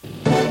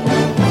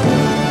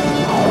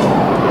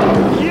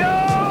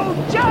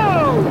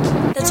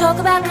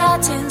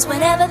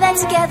never been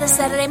together.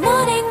 Saturday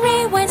morning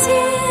rewind's here.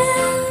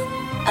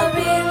 A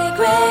really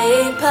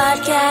great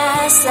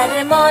podcast.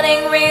 Saturday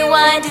morning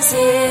rewind is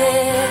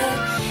here.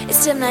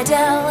 It's Tim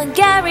Nidell and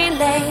Gary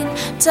Lane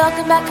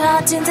talking about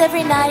cartoons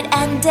every night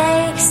and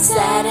day.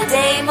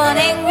 Saturday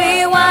morning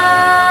rewind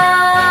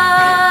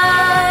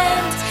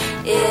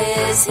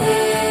is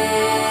here.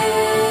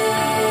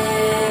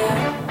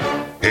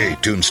 Hey,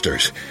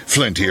 Toonsters.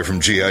 Flint here from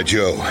G.I.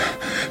 Joe.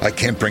 I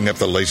can't bring up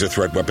the laser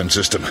threat weapon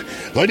system.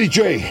 Lady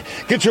J,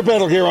 get your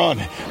battle gear on,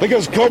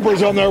 because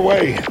Cobra's on their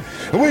way.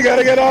 We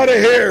gotta get out of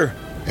here.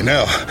 And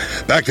now,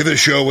 back to the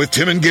show with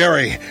Tim and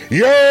Gary.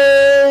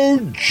 Yo,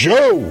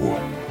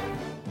 Joe!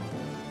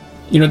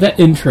 You know, that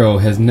intro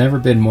has never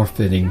been more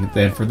fitting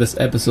than for this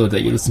episode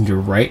that you listen to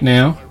right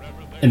now.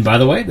 And by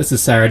the way, this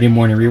is Saturday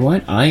Morning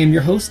Rewind. I am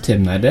your host,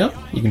 Tim Nidell.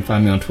 You can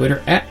find me on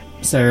Twitter at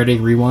Saturday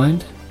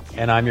Rewind.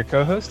 And I'm your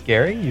co-host,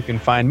 Gary. You can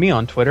find me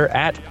on Twitter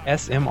at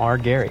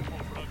SMRGary.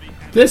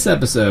 This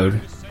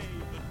episode,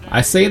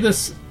 I say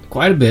this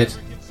quite a bit,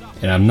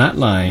 and I'm not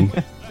lying,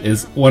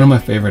 is one of my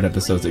favorite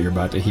episodes that you're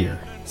about to hear.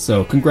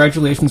 So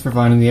congratulations for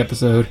finding the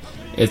episode.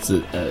 It's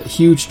a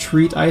huge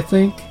treat, I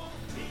think.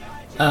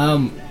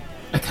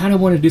 I kind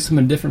of want to do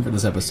something different for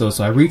this episode,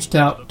 so I reached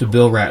out to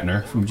Bill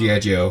Ratner from G.I.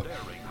 Joe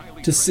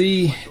to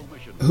see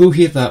who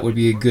he thought would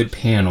be a good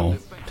panel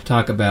to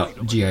talk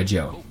about G.I.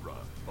 Joe.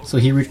 So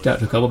he reached out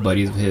to a couple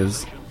buddies of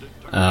his,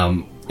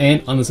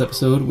 and on this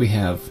episode we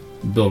have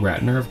Bill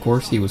Ratner, of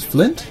course. He was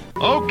Flint.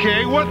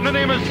 Okay, what in the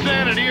name of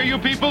sanity are you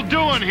people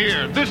doing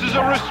here? This is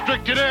a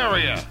restricted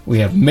area. We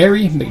have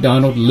Mary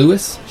McDonald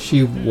Lewis.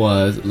 She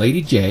was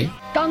Lady J.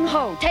 Gung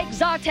Ho, take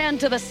Zartan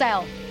to the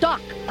cell. Doc,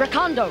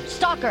 Rakondo,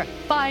 Stalker,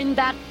 find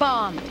that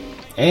bomb.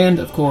 And,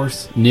 of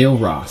course, Neil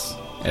Ross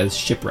as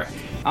Shipwreck.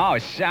 Oh,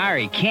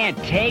 sorry, can't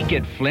take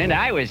it, Flint.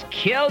 I was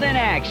killed in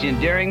action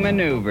during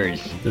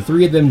maneuvers. The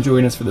three of them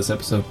join us for this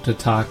episode to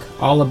talk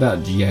all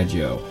about G.I.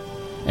 Joe.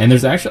 And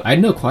there's actually, I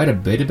know quite a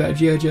bit about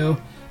G.I. Joe,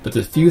 but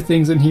there's a few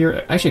things in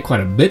here, actually quite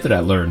a bit that I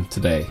learned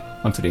today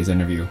on today's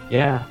interview.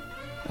 Yeah,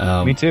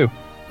 me too.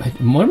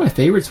 One of my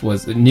favorites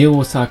was that Neil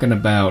was talking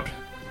about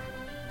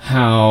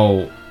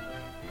how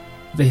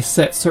they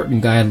set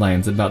certain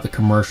guidelines about the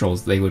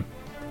commercials they would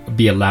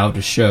be allowed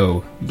to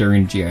show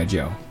during G.I.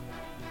 Joe.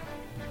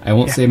 I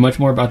won't say much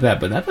more about that,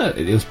 but I thought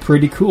it was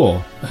pretty cool.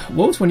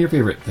 What was one of your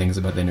favorite things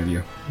about the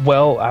interview?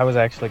 Well, I was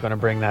actually going to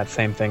bring that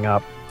same thing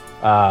up.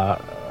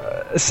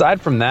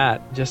 Aside from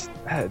that, just,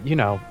 you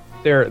know,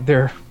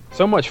 they're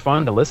so much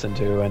fun to listen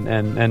to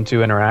and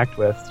to interact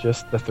with,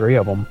 just the three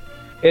of them.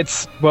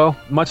 It's, well,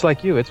 much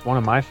like you, it's one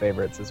of my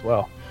favorites as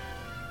well.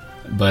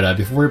 But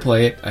before we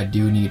play it, I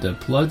do need to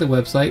plug the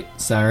website,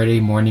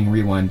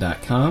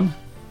 SaturdayMorningRewind.com.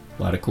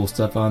 A lot of cool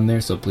stuff on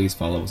there, so please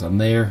follow us on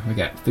there. We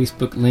got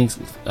Facebook links,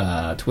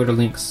 Twitter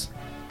links,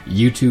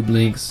 YouTube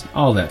links,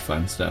 all that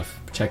fun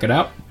stuff. Check it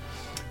out.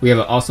 We have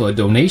also a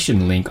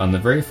donation link on the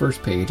very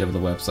first page of the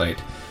website.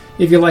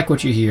 If you like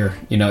what you hear,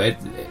 you know,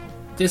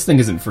 this thing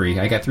isn't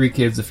free. I got 3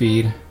 kids to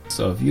feed,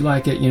 so if you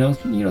like it, you know,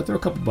 throw a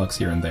couple bucks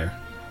here and there.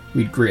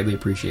 We'd greatly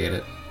appreciate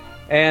it.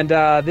 And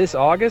this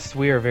August,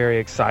 we are very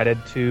excited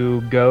to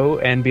go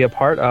and be a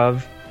part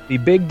of the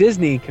big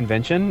Disney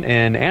convention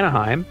in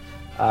Anaheim,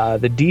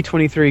 the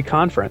D23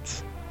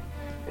 conference.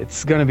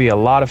 It's going to be a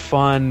lot of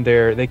fun.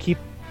 They keep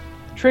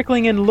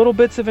trickling in little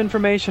bits of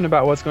information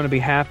about what's going to be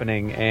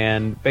happening,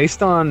 and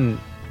based on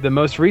the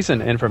most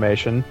recent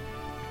information,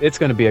 it's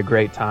going to be a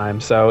great time.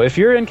 So if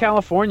you're in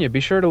California,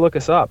 be sure to look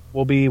us up.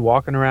 We'll be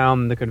walking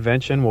around the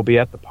convention. We'll be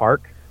at the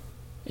park.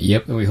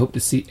 Yep, and we hope to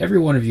see every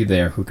one of you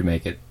there who can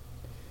make it.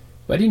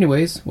 But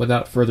anyways,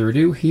 without further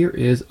ado, here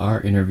is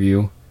our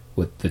interview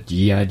with the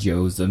G.I.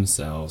 Joes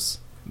themselves.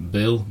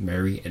 Bill,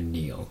 Mary, and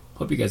Neil.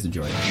 Hope you guys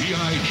enjoy it.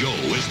 G.I. Joe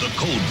is the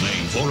code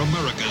name for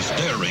America's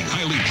daring,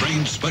 highly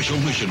trained Special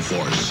Mission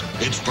Force.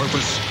 Its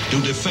purpose?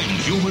 To defend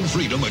human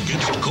freedom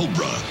against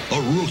Cobra,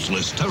 a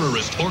ruthless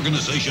terrorist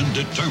organization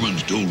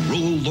determined to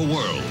rule the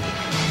world.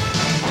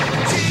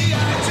 G.I.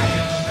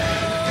 Joe!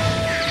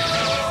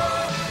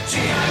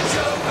 G.I.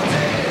 Joe!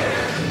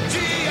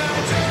 G.I.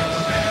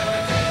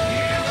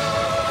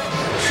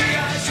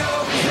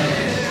 Joe!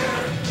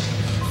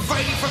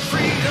 Fighting for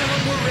freedom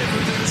wherever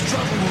there's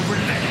trouble over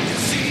land.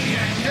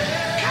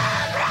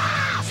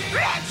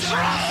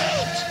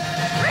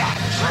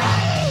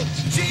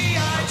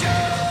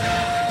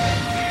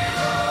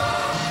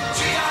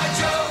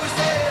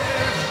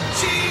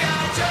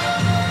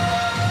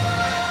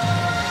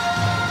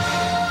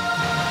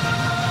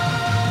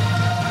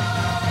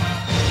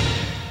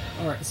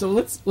 So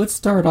let's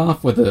start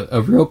off with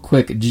a real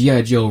quick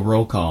G.I. Joe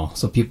roll call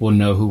so people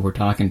know who we're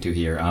talking to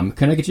here.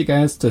 Can I get you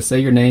guys to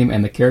say your name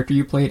and the character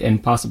you played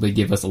and possibly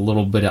give us a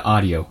little bit of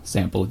audio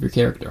sample of your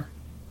character?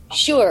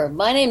 Sure.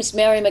 My name's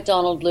Mary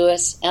McDonald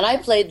Lewis, and I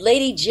played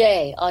Lady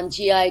J on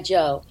G.I.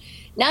 Joe.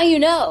 Now you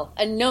know,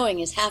 and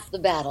knowing is half the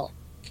battle.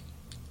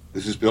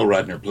 This is Bill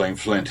Ratner playing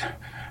Flint.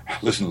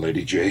 Listen,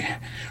 Lady J,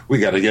 we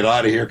gotta get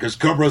out of here because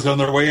Cobra's on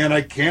their way and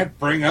I can't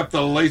bring up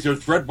the laser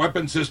threat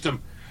weapon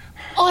system.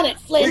 On it,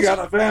 Flint. We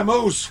gotta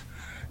vamoose.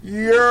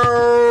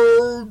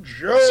 Yo,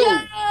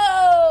 Joe!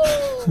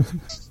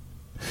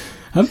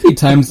 How many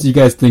times do you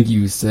guys think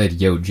you said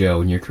 "Yo,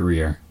 Joe" in your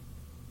career?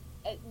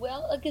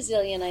 Well, a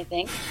gazillion, I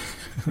think.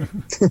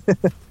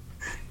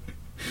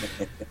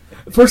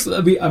 First,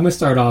 I'm going to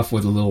start off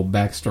with a little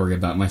backstory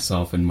about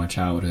myself and my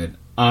childhood.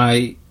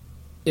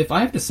 If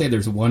I have to say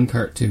there's one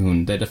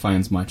cartoon that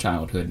defines my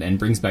childhood and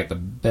brings back the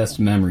best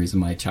memories of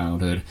my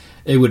childhood,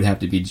 it would have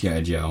to be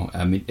G.I. Joe.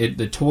 I mean,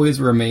 the toys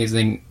were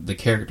amazing, the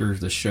characters,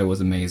 the show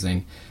was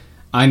amazing.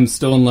 I'm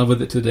still in love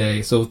with it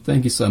today, so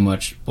thank you so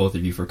much, both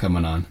of you, for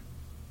coming on.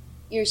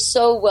 You're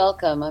so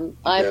welcome.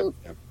 I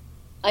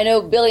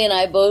know Billy and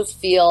I both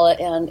feel,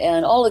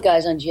 and all the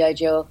guys on G.I.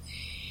 Joe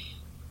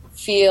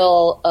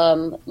feel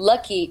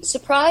lucky,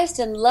 surprised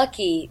and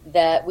lucky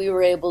that we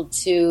were able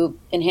to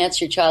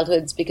enhance your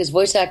childhoods, because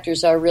voice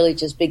actors are really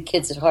just big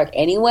kids at heart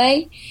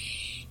anyway.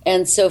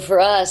 And so for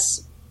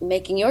us,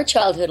 making your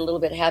childhood a little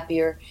bit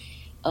happier,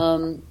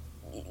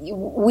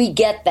 we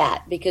get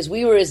that, because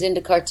we were as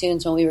into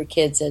cartoons when we were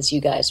kids as you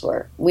guys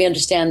were. We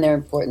understand their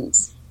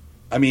importance.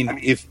 I mean,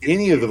 if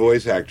any of the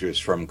voice actors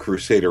from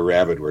Crusader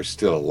Rabbit were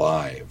still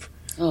alive,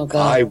 oh,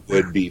 God, I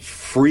would be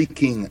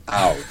freaking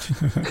out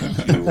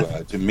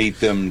to meet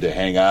them, to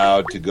hang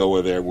out, to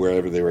go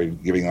wherever they were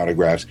giving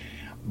autographs.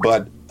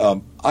 But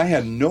I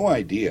had no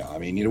idea. I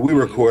mean, we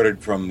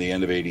recorded from the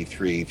end of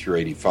 83 through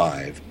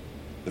 85,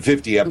 the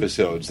 50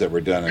 episodes that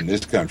were done in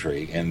this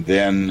country, and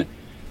then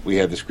we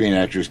had the Screen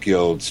Actors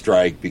Guild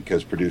strike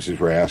because producers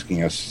were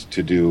asking us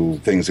to do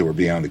things that were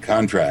beyond the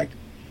contract.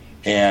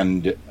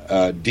 And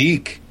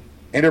Deke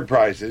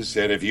Enterprises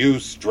said, if you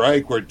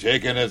strike, we're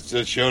taking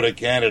this show to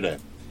Canada.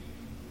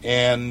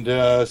 And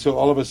so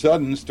all of a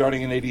sudden,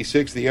 starting in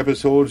 86, the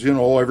episodes,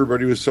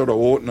 everybody was sort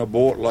of in a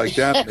boat like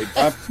that.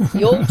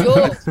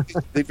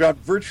 They dropped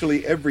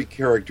virtually every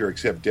character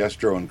except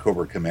Destro and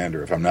Cobra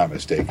Commander, if I'm not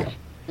mistaken.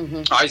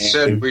 Mm-hmm. I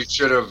said we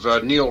should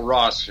have Neil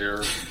Ross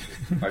here.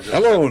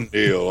 Hello,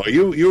 Neil.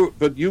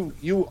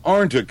 You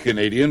aren't a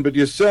Canadian, but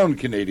you sound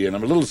Canadian.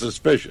 I'm a little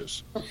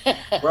suspicious.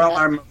 Well,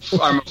 I'm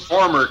a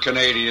former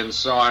Canadian,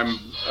 so I'm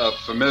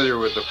familiar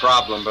with the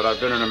problem. But I've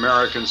been an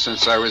American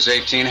since I was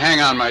 18.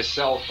 Hang on, my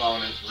cell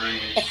phone is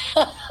ringing.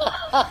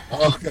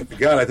 Oh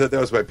God! I thought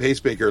that was my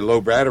pacemaker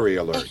low battery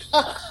alert.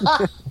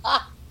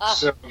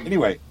 So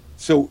anyway.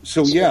 So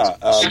yeah.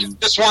 I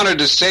just wanted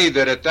to say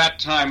that at that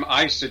time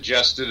I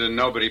suggested, and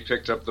nobody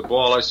picked up the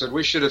ball, I said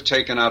we should have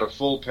taken out a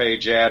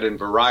full-page ad in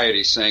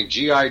Variety saying,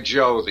 G.I.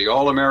 Joe, the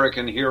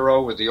all-American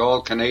hero with the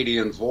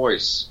all-Canadian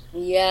voice.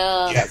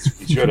 Yeah. Yes,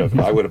 we should have.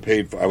 I would have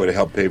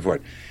helped pay for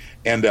it.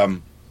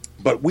 And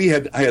but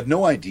I had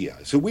no idea.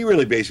 So we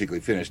really basically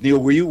finished. Neil,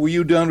 were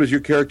you done? Was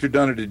your character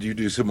done, or did you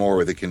do some more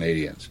with the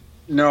Canadians?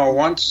 No,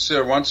 once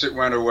it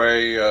went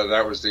away,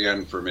 that was the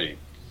end for me.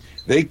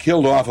 They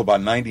killed off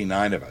about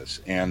 99 of us,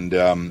 and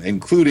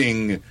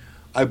including,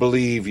 I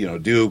believe,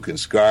 Duke and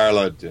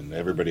Scarlett and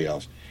everybody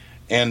else.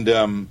 And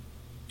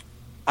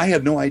I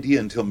had no idea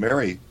until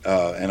Mary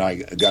and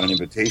I got an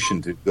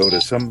invitation to go to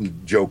some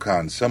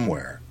JoeCon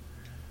somewhere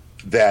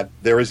that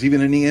there was even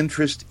any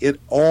interest at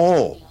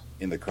all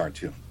in the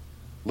cartoon,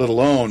 let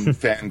alone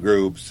fan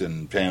groups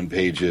and fan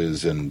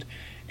pages and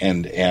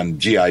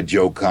G.I.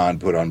 JoeCon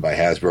put on by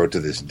Hasbro to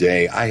this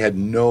day. I had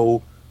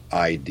no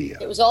idea.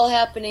 It was all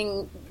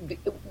happening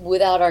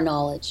without our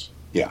knowledge.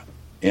 Yeah,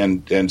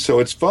 and so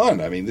it's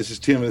fun. I mean, this is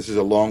Tim. This is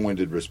a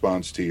long-winded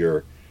response to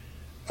your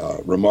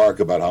remark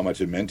about how much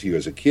it meant to you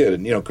as a kid.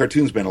 And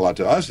cartoons meant a lot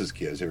to us as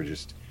kids. They were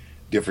just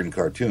different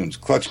cartoons.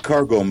 Clutch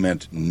Cargo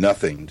meant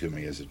nothing to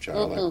me as a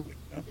child.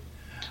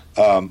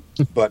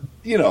 But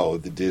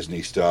the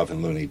Disney stuff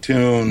and Looney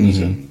Tunes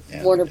and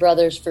Warner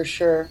Brothers for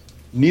sure.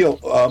 Neil,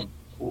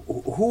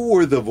 who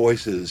were the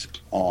voices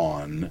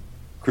on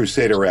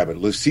Crusader Rabbit?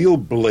 Lucille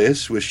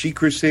Bliss, was she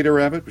Crusader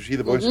Rabbit? Was she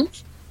the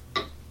voice?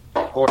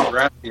 Of course, you're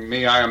asking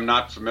me. I am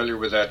not familiar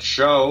with that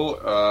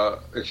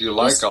show. If you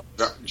like, I'll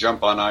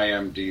jump on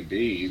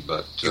IMDb.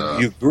 But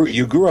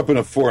you grew up in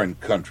a foreign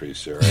country,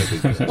 sir.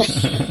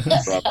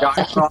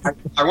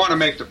 I want to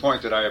make the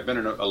point that I have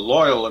been a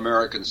loyal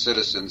American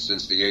citizen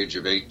since the age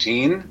of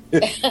 18.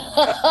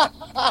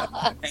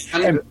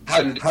 and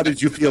how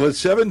did you feel at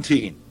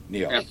 17?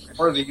 Neil. And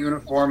wore the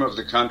uniform of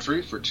the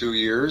country for 2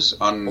 years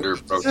under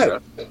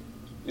protest.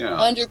 Yeah.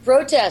 Under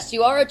protest,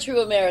 you are a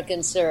true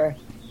American, sir.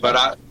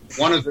 But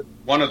one of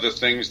the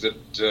things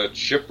that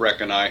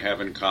Shipwreck and I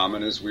have in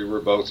common is we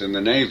were both in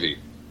the Navy.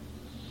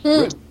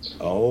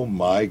 Oh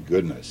my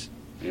goodness!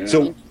 Yeah.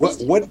 So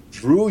what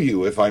drew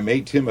you? If I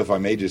may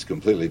just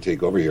completely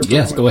take over here.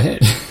 Yes, go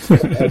ahead.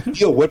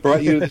 Neil, what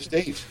brought you to the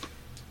States?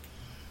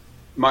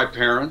 My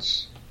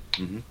parents.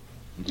 Mm-hmm.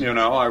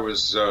 I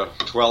was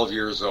 12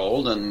 years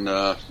old and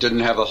didn't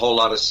have a whole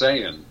lot of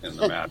say in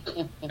the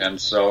matter. And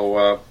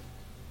so,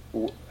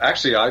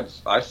 actually,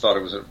 I thought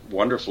it was a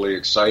wonderfully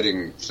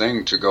exciting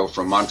thing to go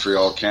from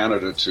Montreal,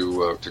 Canada,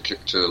 to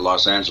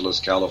Los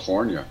Angeles,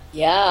 California.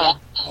 Yeah.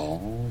 Oh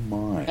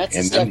my! That's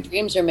the stuff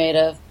dreams are made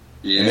of.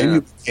 Yeah.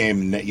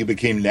 And then you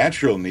became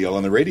natural, Neil,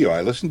 on the radio.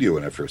 I listened to you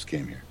when I first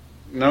came here.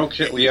 No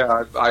kidding.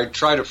 Yeah, I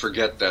try to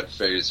forget that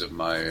phase of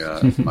my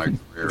my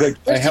career.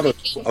 I have a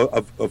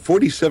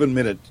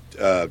 47-minute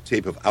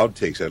tape of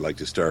outtakes I'd like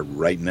to start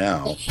right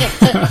now.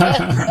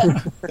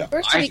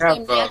 First he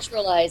became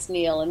naturalized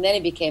Neil, and then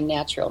he became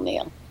natural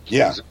Neil.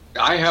 Yeah.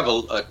 I have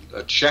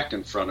a check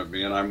in front of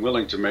me, and I'm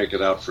willing to make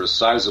it out for a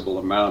sizable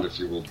amount if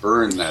you will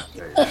burn that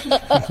tape.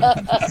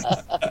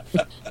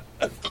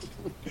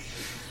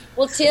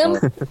 Well, Tim,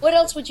 what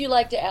else would you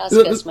like to ask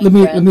us, my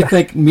friend?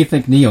 Let me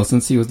thank Neil,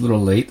 since he was a little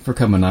late for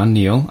coming on.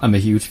 Neil, I'm a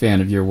huge fan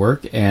of your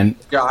work, and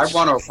yeah, I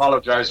want to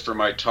apologize for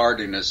my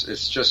tardiness.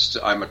 It's just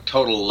I'm a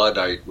total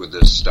Luddite with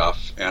this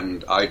stuff,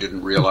 and I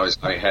didn't realize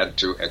I had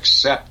to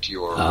accept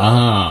your.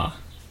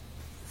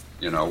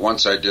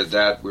 Once I did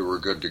that, we were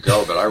good to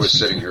go. But I was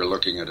sitting here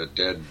looking at a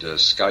dead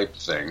Skype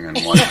thing, and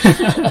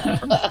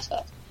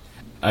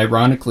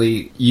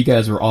ironically, you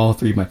guys were all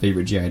three of my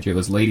favorite G.I.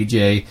 Joes. Lady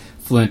J,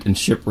 Flint, and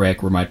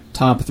Shipwreck were my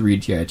top 3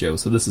 G.I.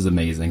 Joes, so this is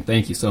amazing.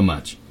 Thank you so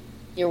much.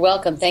 You're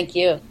welcome. Thank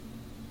you.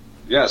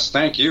 Yes,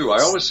 thank you. I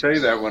always say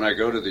that when I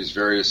go to these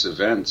various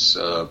events,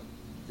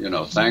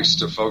 thanks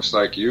to folks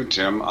like you,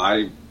 Tim,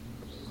 I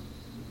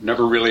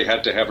never really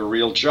had to have a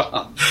real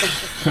job.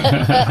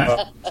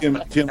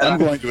 Tim, I'm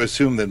going to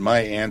assume that my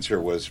answer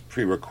was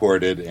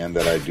pre-recorded and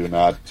that I do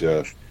not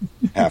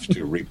have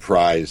to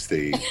reprise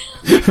the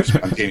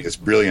spontaneous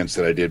brilliance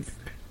that I did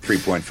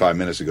 3.5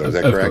 minutes ago. Is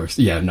that correct? Of course.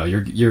 Yeah, no,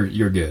 you're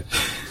good.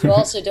 You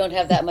also don't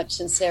have that much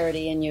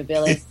sincerity in you,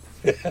 Billy.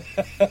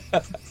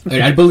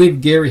 I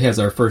believe Gary has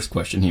our first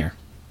question here.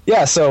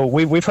 Yeah, so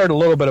we've heard a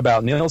little bit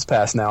about Neil's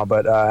past now,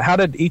 but how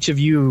did each of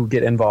you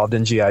get involved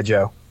in G.I.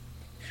 Joe?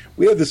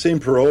 We had the same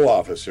parole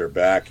officer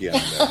back in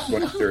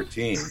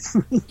 2013,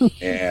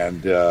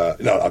 and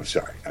no, I'm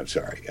sorry.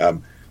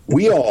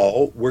 We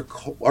all were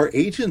our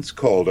agents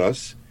called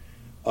us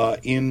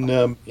in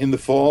the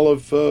fall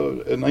of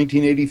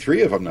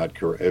 1983, if I'm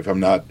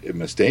not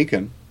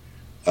mistaken.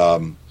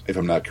 If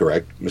I'm not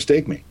correct,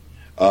 mistake me.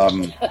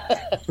 And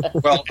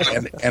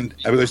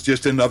it was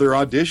just another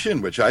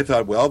audition, which I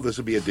thought, well, this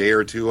would be a day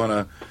or two on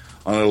a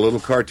little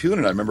cartoon.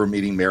 And I remember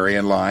meeting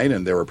Marion Line,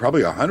 and there were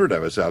probably 100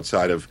 of us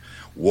outside of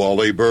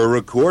Wally Burr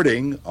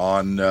Recording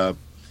on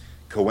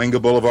Cahuenga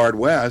Boulevard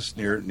West,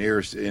 near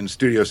in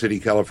Studio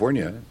City,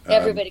 California.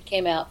 Everybody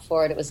came out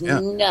for it. It was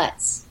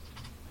nuts.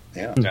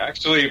 Yeah.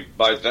 Actually,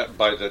 by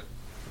the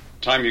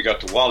time you got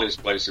to Wally's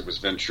place, it was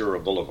Ventura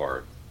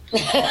Boulevard.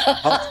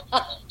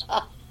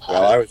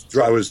 Well,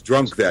 I was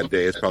drunk that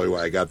day. That's probably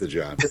why I got the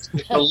job.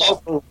 The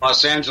local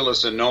Los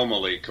Angeles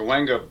anomaly.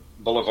 Cahuenga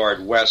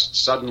Boulevard West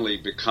suddenly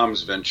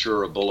becomes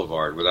Ventura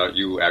Boulevard without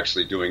you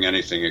actually doing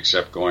anything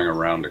except going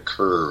around a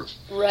curve.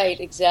 Right,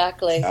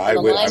 exactly. I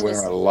went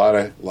around a lot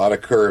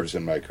of curves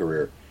in my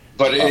career.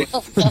 But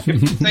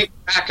think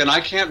back, and I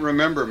can't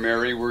remember,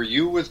 Mary, were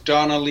you with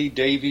Donna Lee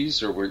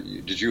Davies, or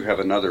did you have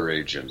another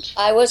agent?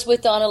 I was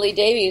with Donna Lee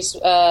Davies.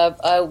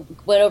 I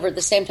went over at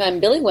the same time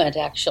Billy went,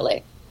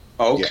 actually.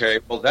 Okay,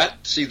 well,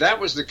 that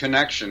was the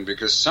connection,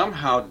 because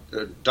somehow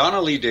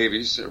Donna Lee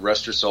Davies,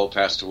 rest her soul,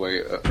 passed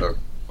away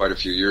quite a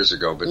few years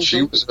ago, but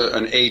she was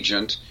an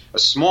agent, a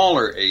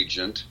smaller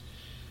agent,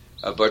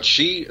 but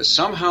she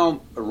somehow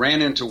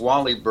ran into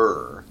Wally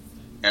Burr,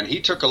 and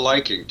he took a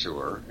liking to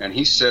her, and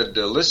he said,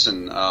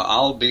 listen,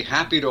 I'll be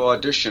happy to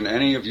audition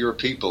any of your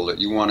people that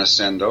you want to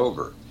send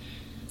over.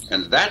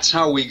 And that's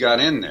how we got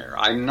in there.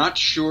 I'm not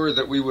sure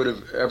that we would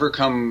have ever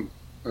come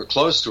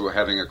close to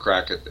having a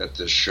crack at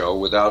this show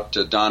without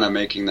Donna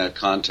making that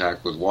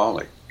contact with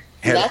Wally.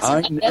 That's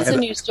a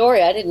new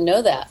story. I didn't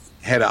know that.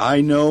 Had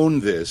I known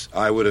this,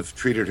 I would have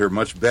treated her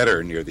much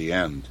better near the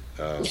end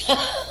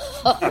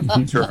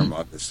term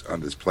on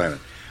this planet.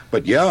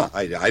 But yeah,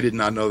 I did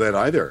not know that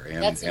either.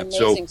 And, that's an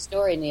amazing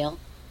story, Neil.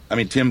 I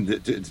mean,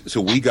 Tim,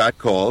 so we got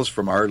calls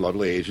from our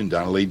lovely agent,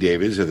 Donna Lee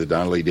Davies, at the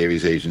Donna Lee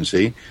Davies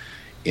Agency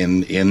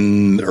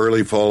in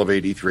early fall of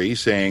 '83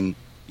 saying,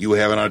 you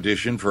have an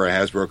audition for a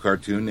Hasbro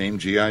cartoon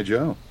named G.I.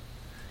 Joe.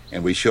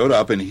 And we showed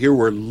up, and here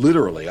were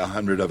literally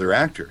 100 other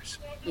actors.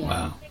 Yeah.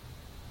 Wow.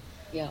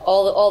 Yeah,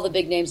 all the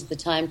big names at the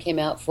time came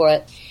out for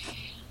it.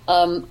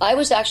 I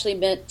was actually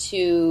meant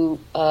to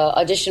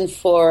audition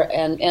for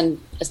and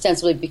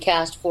ostensibly be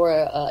cast for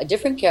a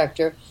different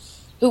character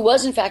who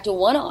was, in fact, a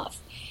one-off.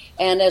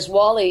 And as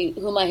Wally,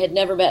 whom I had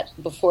never met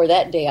before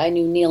that day, I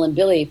knew Neil and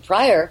Billy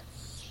prior.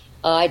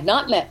 I'd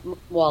not met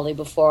Wally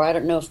before. I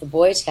don't know if the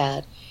boys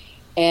had.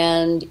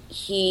 And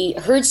he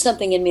heard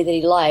something in me that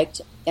he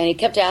liked, and he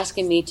kept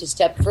asking me to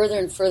step further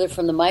and further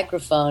from the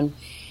microphone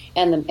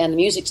and the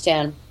music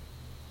stand,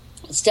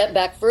 step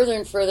back further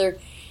and further,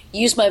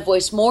 use my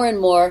voice more and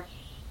more.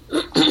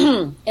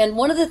 And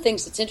one of the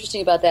things that's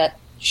interesting about that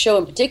show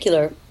in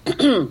particular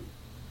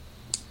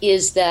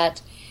is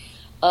that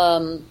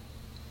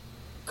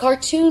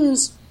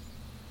cartoons,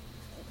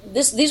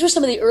 these were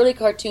some of the early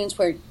cartoons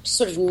where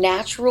sort of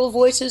natural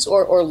voices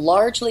or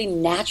largely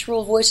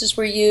natural voices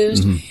were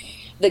used. Mm-hmm.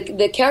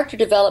 The character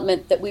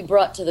development that we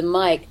brought to the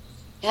mic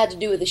had to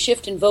do with a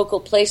shift in vocal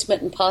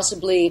placement and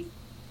possibly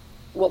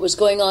what was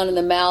going on in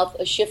the mouth,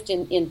 a shift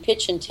in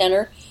pitch and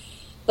tenor.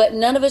 but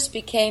none of us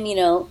became,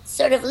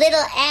 sort of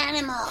little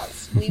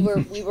animals. We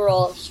were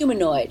all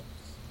humanoid.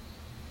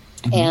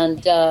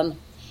 And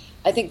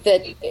I think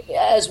that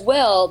as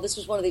well, this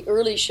was one of the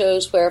early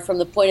shows where, from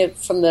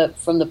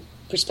the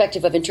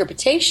perspective of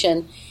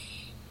interpretation,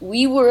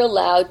 we were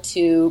allowed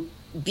to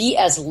be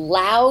as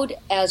loud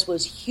as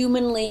was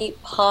humanly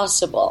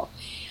possible.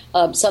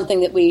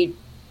 Something that we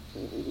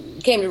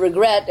came to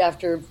regret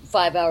after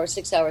 5-hour,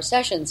 6-hour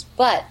sessions.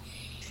 But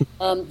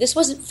this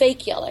wasn't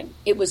fake yelling.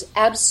 It was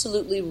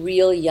absolutely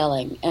real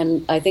yelling.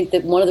 And I think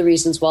that one of the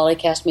reasons Wally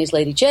cast me as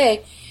Lady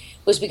J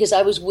was because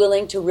I was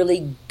willing to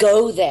really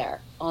go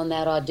there on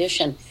that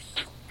audition.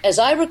 As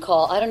I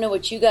recall, I don't know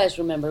what you guys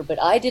remember, but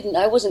I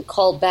wasn't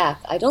called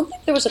back. I don't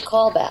think there was a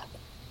callback.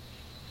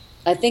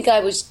 I think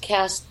I was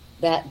cast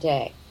that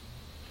day.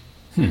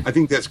 I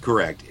think that's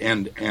correct.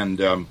 And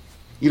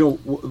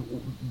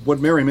what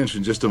Mary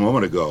mentioned just a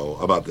moment ago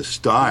about the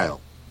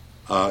style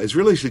is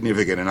really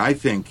significant, and I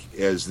think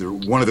as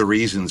one of the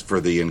reasons for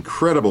the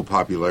incredible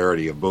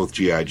popularity of both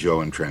G.I.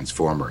 Joe and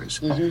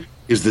Transformers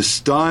is the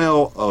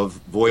style of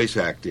voice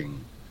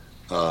acting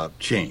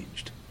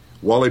changed.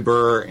 Wally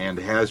Burr and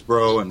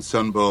Hasbro and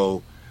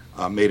Sunbow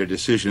made a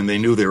decision. They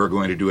knew they were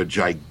going to do a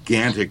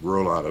gigantic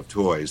rollout of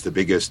toys, the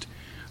biggest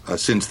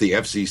since the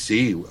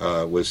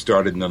FCC was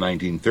started in the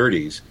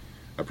 1930s.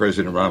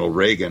 President Ronald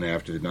Reagan,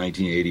 after the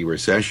 1980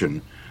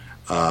 recession,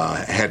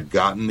 had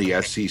gotten the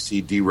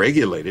FCC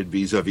deregulated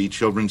vis-a-vis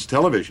children's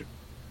television.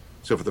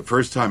 So for the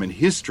first time in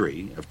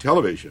history of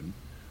television,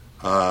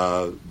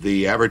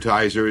 the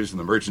advertisers and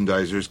the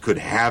merchandisers could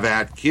have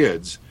at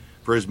kids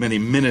for as many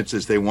minutes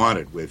as they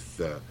wanted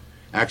with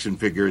action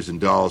figures and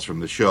dolls from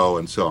the show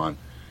and so on.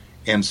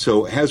 And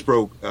so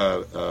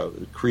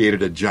Hasbro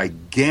created a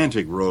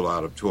gigantic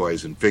rollout of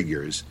toys and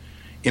figures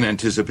in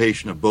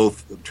anticipation of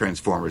both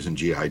Transformers and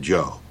G.I.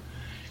 Joe.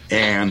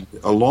 And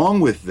along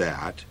with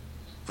that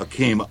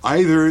came,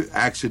 either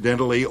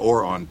accidentally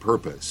or on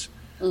purpose,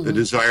 the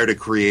desire to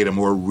create a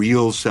more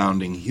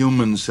real-sounding,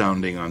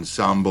 human-sounding,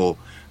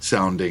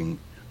 ensemble-sounding,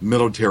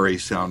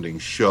 military-sounding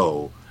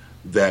show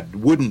that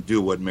wouldn't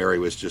do what Mary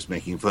was just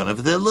making fun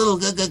of. The little,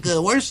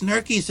 we're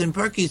snarkies and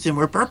perkies and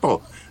we're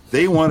purple.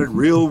 They wanted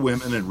real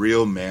women and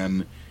real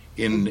men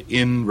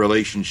in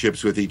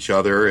relationships with each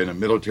other in a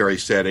military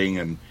setting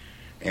and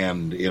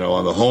on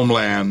the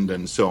homeland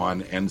and so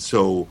on. And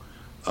so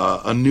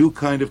a new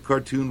kind of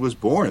cartoon was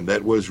born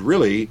that was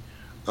really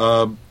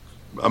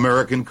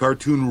American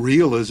cartoon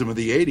realism of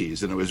the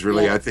 80s. And it was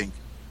really, I think,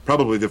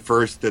 probably the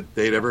first that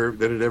had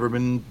ever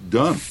been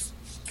done.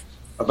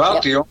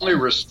 About the only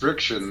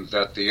restriction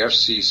that the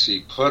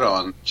FCC put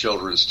on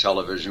children's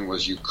television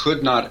was you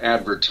could not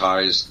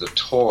advertise the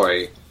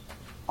toy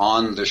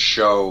on the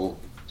show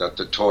that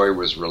the toy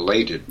was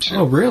related to.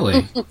 Oh,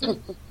 really?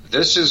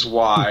 This is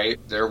why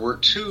there were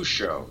two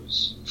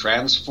shows,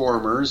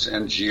 Transformers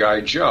and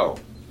G.I. Joe.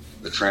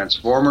 The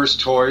Transformers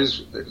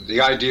toys,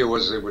 the idea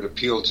was they would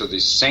appeal to the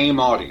same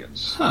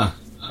audience. Huh.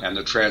 And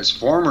the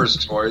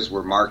Transformers toys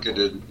were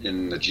marketed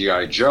in the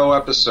G.I. Joe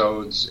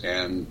episodes,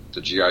 and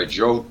the G.I.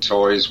 Joe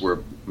toys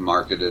were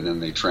marketed in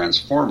the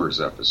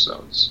Transformers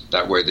episodes.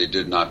 That way they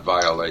did not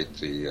violate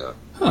the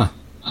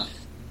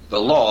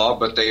law,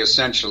 but they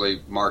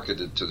essentially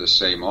marketed to the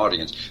same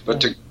audience.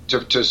 But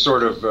to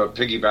sort of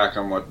piggyback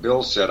on what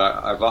Bill said,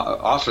 I've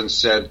often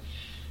said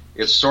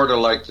it's sort of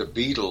like the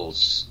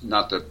Beatles,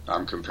 not that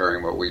I'm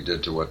comparing what we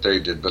did to what they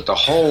did, but the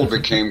whole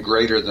became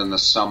greater than the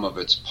sum of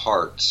its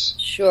parts.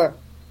 Sure.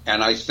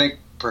 And I think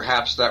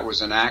perhaps that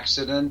was an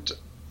accident.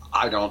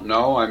 I don't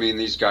know. I mean,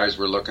 these guys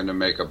were looking to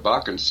make a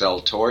buck and sell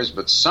toys,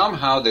 but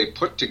somehow they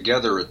put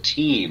together a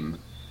team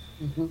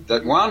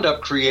that wound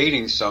up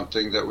creating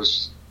something that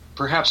was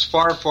perhaps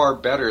far, far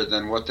better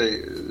than what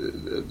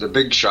the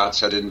big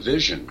shots had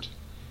envisioned.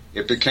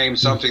 It became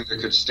something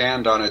that could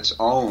stand on its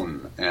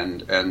own,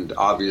 and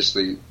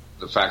obviously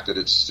the fact that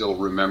it's still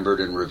remembered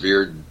and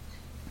revered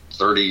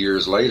 30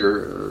 years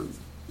later,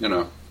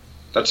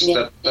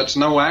 that's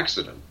no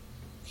accident.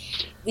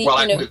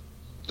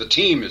 The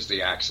team is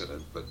the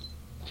accident, but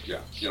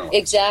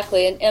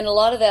exactly, and a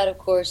lot of that, of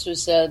course,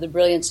 was the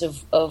brilliance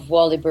of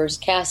Wally Burr's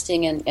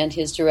casting and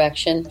his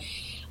direction.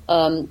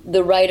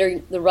 The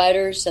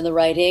writers and the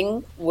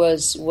writing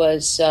was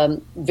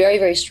very,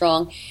 very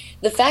strong.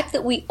 The fact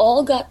that we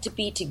all got to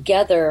be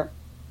together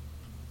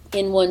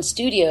in one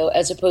studio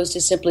as opposed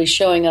to simply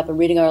showing up and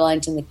reading our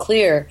lines in the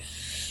clear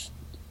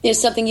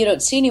is something you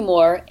don't see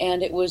anymore,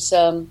 and it was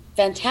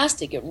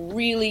fantastic. It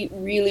really,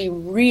 really,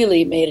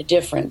 really made a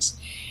difference.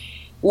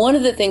 One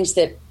of the things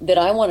that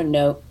I want to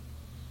note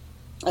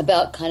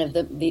about kind of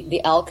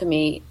the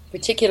alchemy,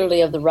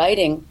 particularly of the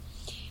writing,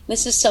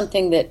 this is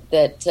something that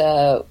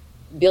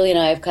Billy and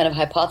I have kind of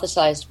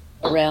hypothesized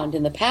around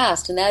in the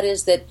past, and that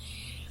is that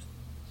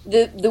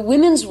the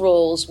women's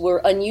roles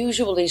were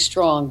unusually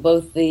strong,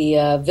 both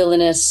the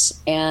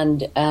villainess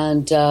and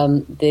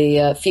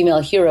the female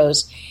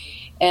heroes.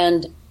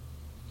 And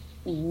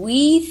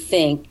we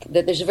think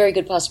that there's a very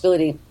good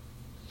possibility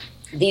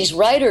these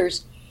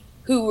writers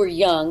who were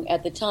young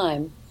at the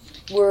time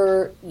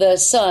were the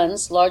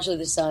sons, largely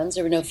the sons,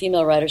 there were no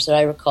female writers that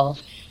I recall,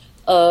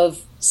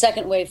 of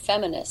second-wave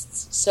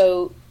feminists.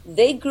 So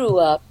they grew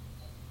up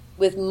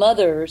with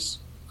mothers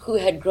who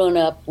had grown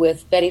up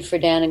with Betty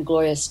Friedan and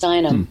Gloria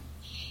Steinem.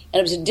 And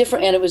it was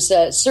it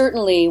was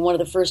certainly one of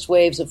the first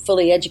waves of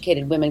fully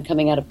educated women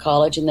coming out of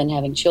college and then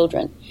having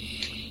children.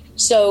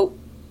 So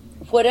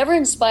whatever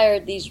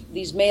inspired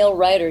these male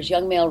writers,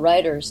 young male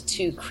writers,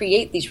 to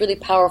create these really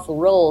powerful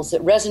roles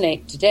that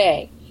resonate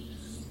today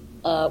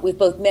with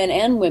both men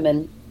and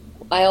women,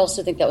 I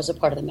also think that was a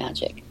part of the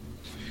magic.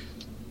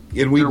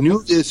 And we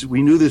knew this.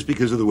 We knew this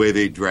because of the way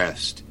they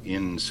dressed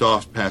in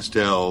soft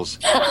pastels,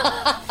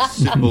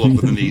 simple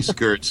over-the-knee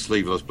skirts,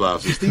 sleeveless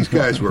blouses. These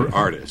guys were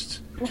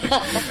artists.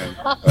 And,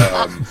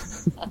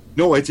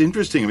 no, it's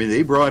interesting. I mean,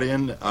 they brought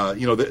in.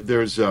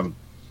 There's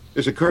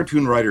a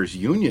cartoon writers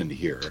union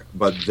here,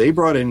 but they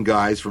brought in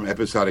guys from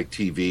episodic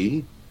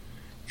TV,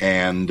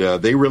 and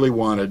they really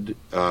wanted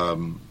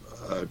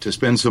to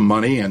spend some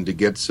money and to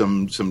get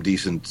some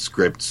decent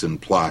scripts and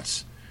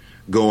plots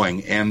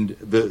going. And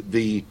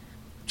the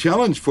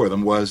challenge for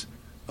them was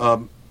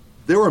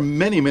there were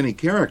many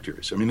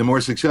characters. I mean, the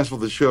more successful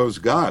the shows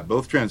got,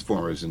 both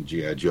Transformers and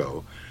G.I.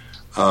 Joe,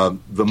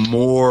 the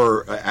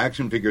more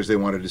action figures they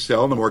wanted to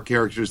sell, the more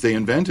characters they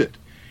invented.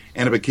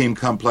 And it became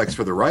complex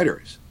for the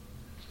writers.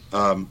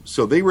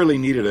 So they really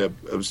needed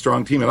a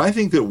strong team. And I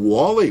think that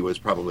Wally was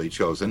probably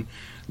chosen,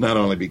 not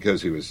only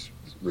because he was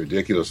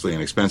ridiculously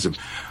inexpensive,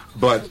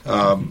 but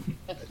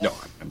no,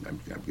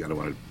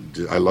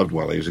 I loved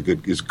Wally.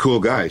 He's a cool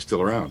guy,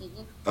 still around.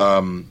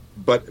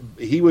 But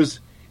he was,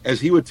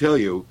 as he would tell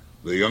you,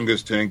 the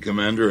youngest tank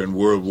commander in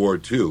World War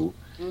II,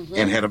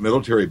 and had a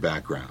military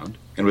background,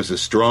 and was a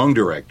strong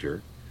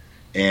director,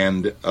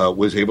 and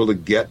was able to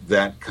get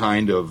that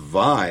kind of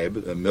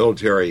vibe, a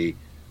military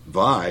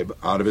vibe,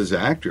 out of his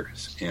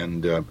actors.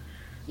 And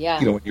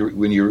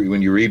when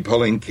you read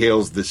Pauline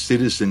Kael's The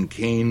Citizen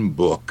Kane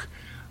book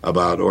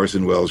about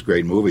Orson Welles'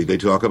 great movie, they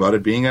talk about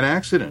it being an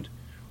accident.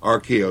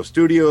 RKO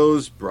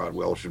Studios brought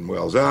Welsh and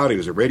Wells out. He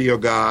was a radio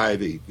guy.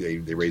 They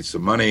raised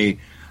some money.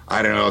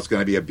 I don't know, it's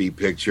going to be a B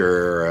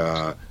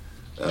picture.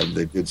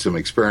 They did some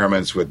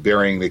experiments with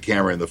burying the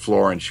camera in the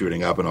floor and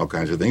shooting up and all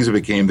kinds of things. It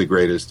became the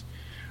greatest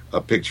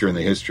picture in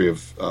the history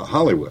of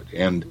Hollywood.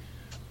 And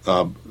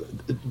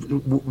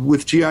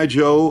with G.I.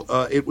 Joe,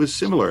 it was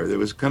similar. There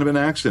was kind of an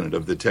accident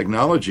of the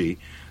technology.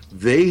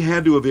 They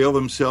had to avail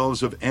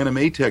themselves of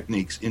anime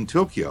techniques in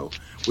Tokyo,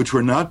 which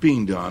were not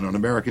being done on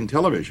American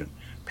television.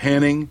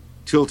 Panning,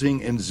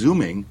 tilting, and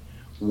zooming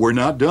were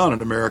not done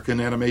on American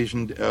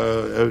animation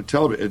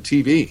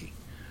TV.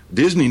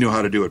 Disney knew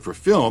how to do it for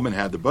film and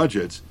had the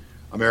budgets.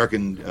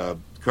 American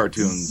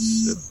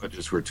cartoons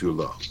budgets were too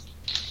low.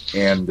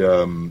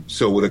 And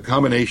so with a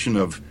combination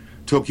of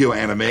Tokyo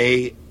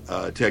anime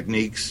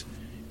techniques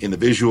in the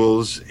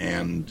visuals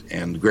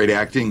and great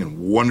acting and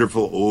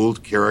wonderful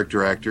old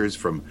character actors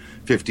from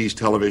 50s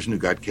television who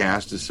got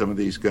cast as some of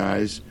these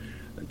guys,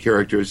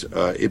 characters,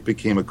 it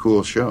became a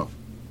cool show.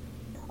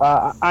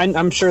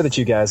 I'm sure that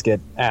you guys get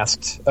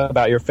asked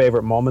about your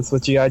favorite moments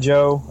with G.I.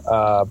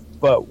 Joe,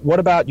 but what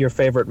about your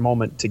favorite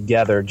moment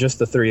together, just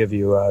the three of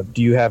you?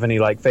 Do you have any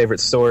favorite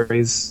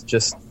stories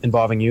just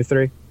involving you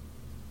three?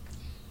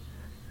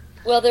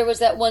 Well, there was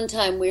that one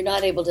time we're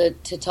not able to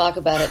talk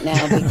about it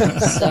now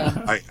because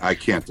I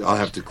can't. I'll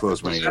have to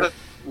close my ear.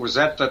 Was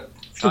that the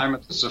time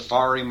at the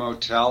Safari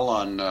Motel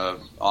on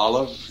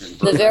Olive?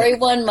 The very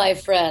one, my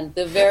friend.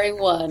 The very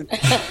one.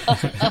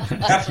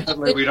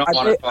 Definitely, we don't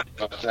want to talk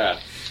about that.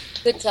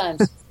 Good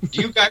times.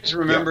 Do you guys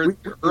remember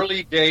the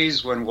early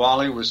days when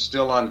Wally was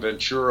still on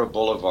Ventura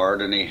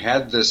Boulevard and he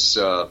had this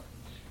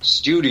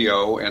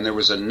studio and there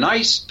was a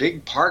nice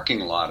big parking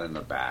lot in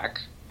the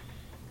back?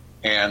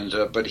 And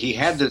but he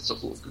had this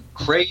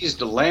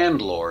crazed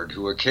landlord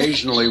who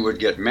occasionally would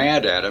get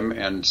mad at him,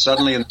 and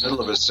suddenly in the middle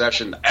of a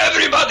session,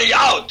 everybody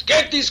out!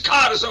 Get these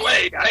cars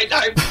away!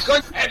 I'm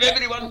going to have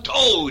everyone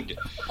towed!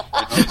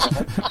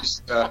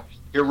 These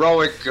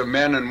heroic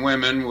men and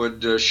women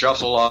would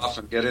shuffle off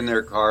and get in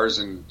their cars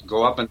and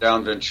go up and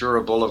down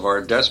Ventura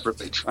Boulevard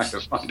desperately trying to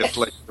find a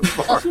place to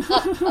park.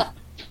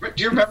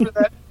 Do you remember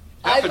that?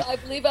 I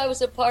believe I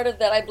was a part of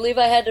that. I believe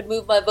I had to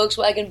move my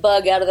Volkswagen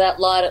Bug out of that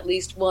lot at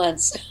least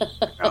once.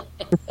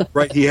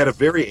 Right, he had a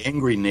very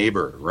angry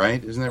neighbor,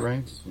 right? Isn't that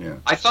right? Yeah.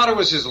 I thought it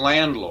was his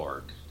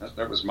landlord.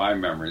 That was my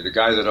memory. The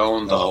guy that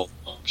owned the whole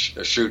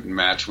shooting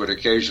match would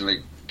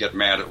occasionally get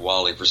mad at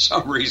Wally for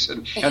some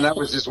reason, and that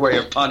was his way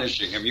of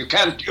punishing him. You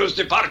can't use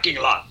the parking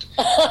lot.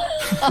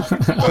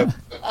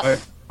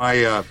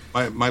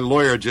 My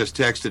lawyer just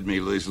texted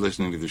me. He's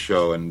listening to the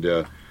show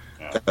and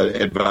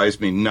advised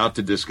me not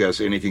to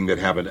discuss anything that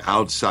happened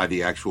outside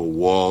the actual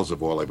walls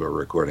of Wally Burr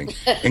recording,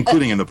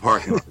 including in the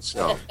parking lot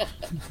itself.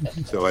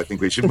 So I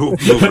think we should move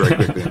very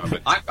quickly on.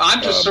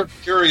 I'm just sort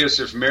of curious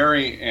if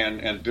Mary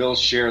and Bill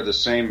share the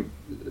same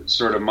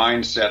sort of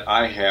mindset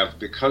I have,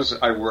 because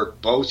I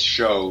work both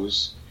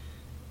shows.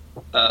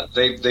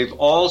 they've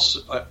all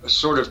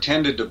sort of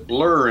tended to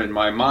blur in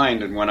my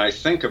mind, and when I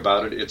think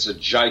about it, it's a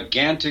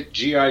gigantic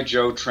G.I.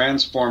 Joe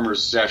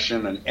Transformers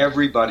session, and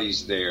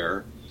everybody's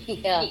there.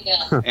 Yeah.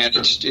 And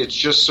it's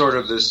just sort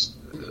of this,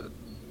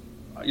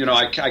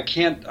 I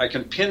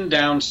can pin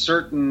down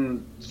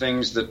certain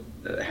things that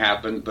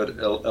happened, but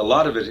a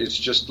lot of it's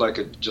just like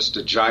a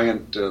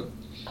giant.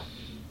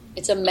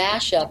 It's a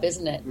mashup,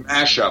 isn't it?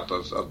 Mashup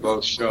of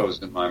both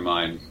shows in my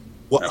mind.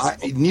 Well,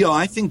 Neil,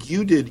 I think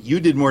you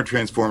did more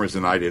Transformers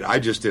than I did. I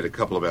just did a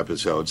couple of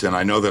episodes, and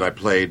I know that I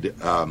played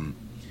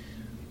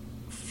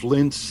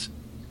Flint's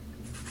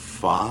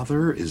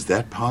father. Is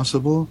that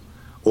possible?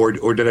 Or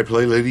did I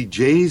play Lady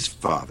J's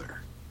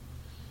father?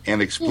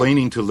 And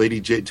explaining to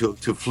Lady J to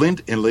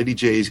Flint and Lady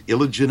J's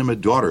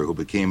illegitimate daughter, who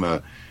became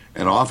an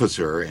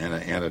officer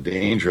and a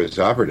dangerous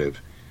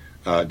operative,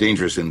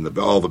 dangerous in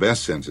all the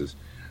best senses.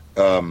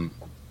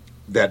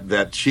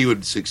 That she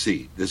would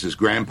succeed. This is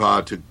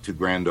grandpa to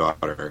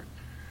granddaughter.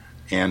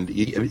 And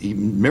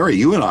Mary,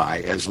 you and I,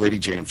 as Lady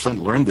Jane Flint,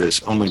 learned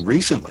this only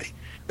recently,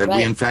 that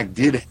we in fact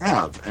did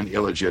have an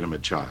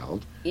illegitimate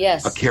child,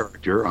 yes, a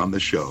character on the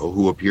show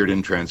who appeared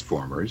in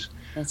Transformers,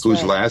 That's whose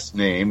right. last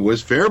name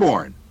was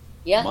Fairborn.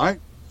 Yeah. My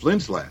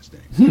Flint's last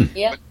name.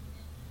 Yeah. But,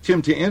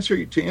 Tim, to answer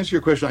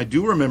your question, I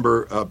do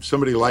remember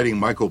somebody lighting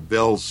Michael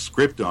Bell's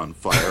script on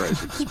fire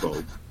as it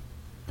spoke.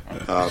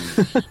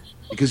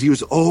 Because he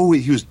was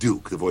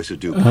Duke, the voice of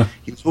Duke.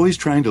 He was always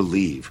trying to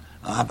leave.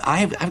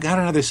 I've got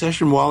another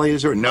session, Wally.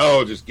 Is there?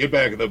 No, just get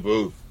back in the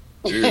booth.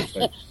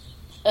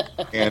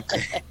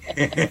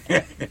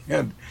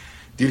 And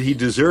did he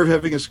deserve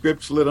having a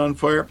script lit on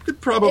fire?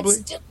 Probably.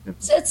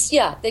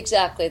 Yeah,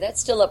 exactly. That's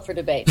still up for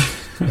debate.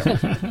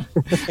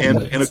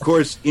 And of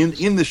course,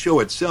 in the show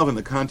itself, in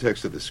the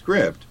context of the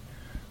script,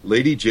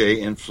 Lady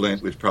J and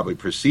Flint, which probably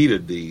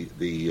preceded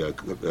the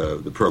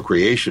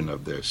procreation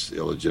of this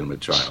illegitimate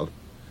child,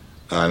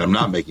 and I'm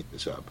not making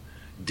this up,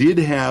 did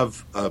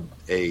have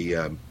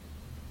a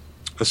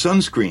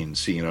sunscreen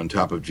scene on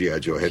top of G.I.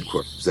 Joe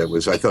headquarters that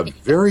was, I thought,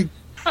 very,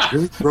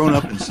 very grown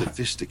up and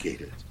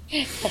sophisticated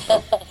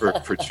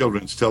for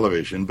children's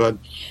television. But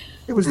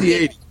it was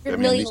the 80s. 100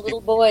 million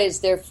little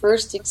boys, their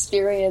first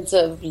experience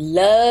of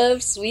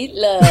love, sweet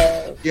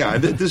love. Yeah,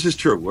 this is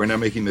true. We're not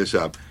making this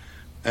up.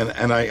 And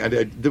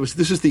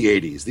this is the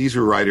 80s. These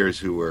are writers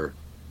who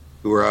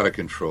were out of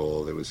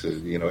control. There was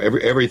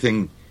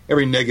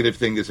every negative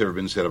thing that's ever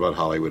been said about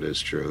Hollywood is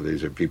true.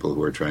 These are people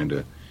who are trying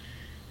to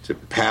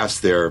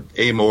pass their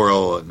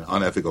amoral and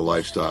unethical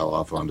lifestyle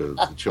off onto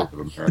the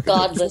children of America.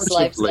 Godless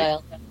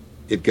lifestyle.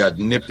 It got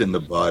nipped in the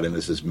bud, and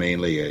this is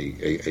mainly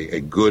a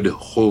good,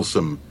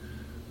 wholesome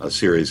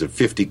series of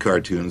 50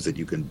 cartoons that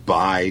you can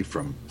buy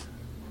from.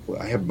 Well,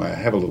 I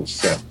have a little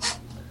set.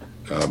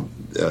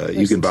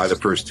 You can buy the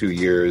first 2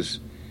 years.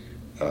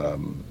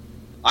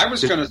 I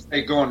was going to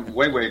say, going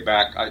way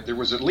back, there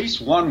was at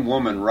least one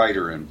woman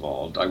writer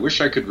involved. I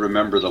wish I could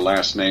remember the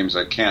last names.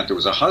 I can't. There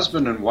was a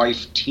husband and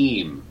wife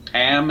team,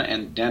 Pam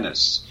and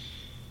Dennis.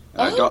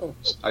 I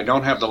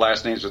don't have the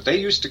last names, but they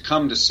used to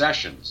come to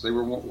sessions. They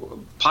were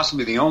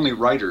possibly the only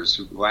writers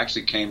who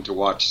actually came to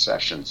watch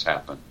sessions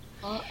happen.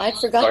 I'd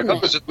forgotten that.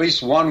 There was at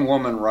least one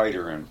woman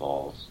writer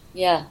involved.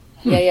 Yeah.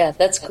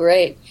 That's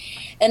great.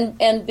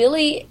 And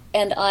Billy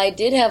and I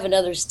did have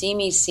another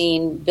steamy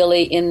scene,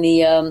 Billy, in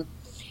the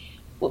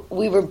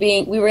we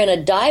were in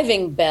a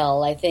diving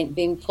bell, I think,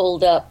 being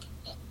pulled up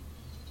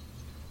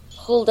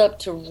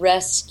to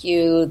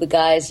rescue. The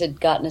guys had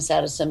gotten us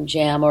out of some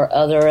jam or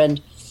other, and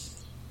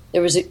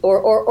there was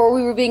or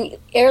we were being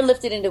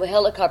airlifted into a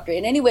helicopter.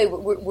 And anyway,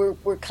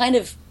 we're kind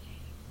of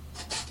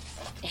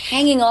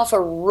hanging off a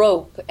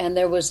rope, and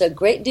there was a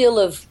great deal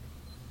of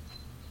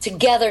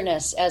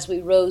togetherness as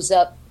we rose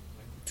up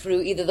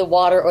through either the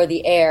water or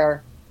the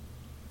air,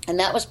 and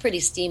that was pretty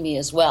steamy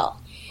as well.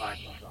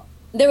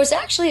 There was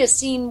actually a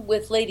scene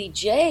with Lady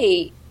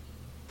J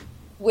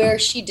where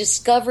she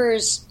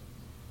discovers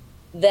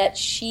that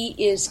she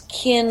is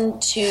kin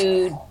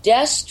to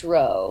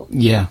Destro.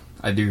 Yeah,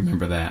 I do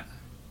remember that.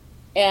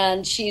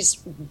 And she's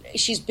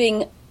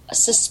being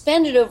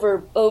suspended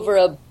over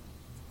a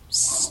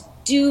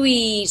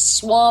stewy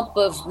swamp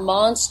of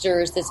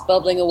monsters that's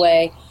bubbling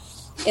away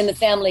in the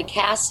family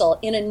castle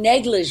in a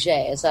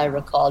negligee, as I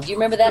recall. Do you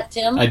remember that,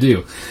 Tim? I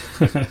do.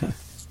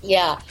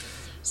 Yeah.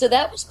 So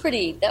that was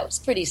pretty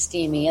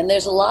steamy. And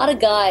there's a lot of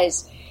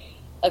guys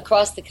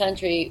across the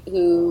country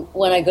who,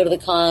 when I go to the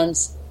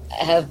cons,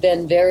 have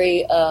been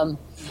very,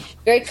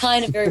 very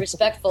kind and very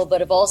respectful,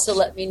 but have also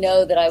let me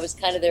know that I was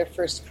kind of their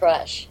first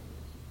crush.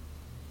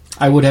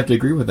 I would have to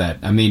agree with that.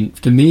 I mean,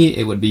 to me,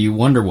 it would be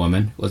Wonder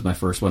Woman was my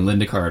first one.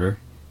 Linda Carter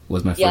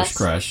was my first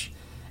crush.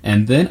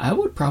 And then I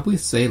would probably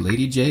say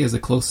Lady J is a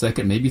close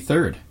second, maybe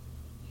third.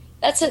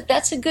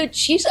 That's a good.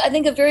 She's, I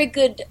think, a very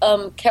good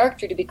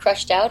character to be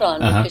crushed out on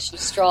because she's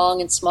strong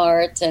and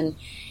smart and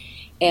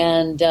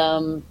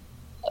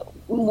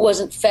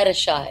wasn't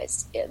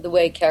fetishized the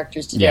way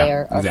characters today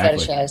are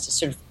fetishized as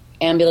sort of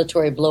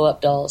ambulatory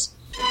blow-up dolls.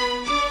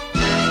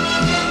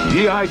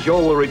 G.I. Joe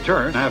will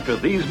return after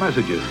these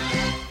messages.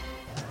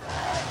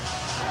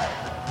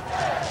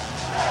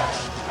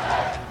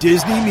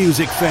 Disney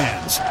music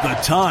fans, the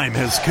time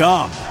has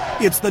come.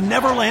 It's the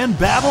Neverland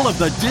Battle of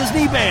the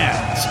Disney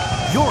Bands.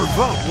 Your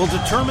vote will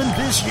determine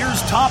this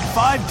year's top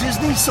 5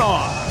 Disney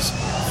songs.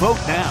 Vote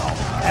now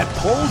at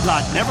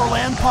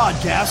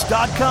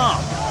poll.neverlandpodcast.com.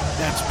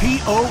 That's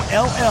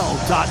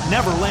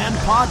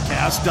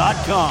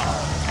POLL.neverlandpodcast.com.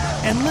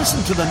 And listen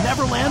to the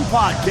Neverland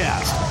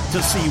Podcast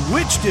to see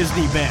which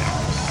Disney band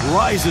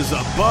rises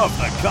above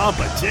the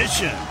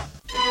competition.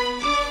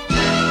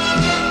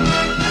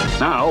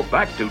 Now,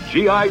 back to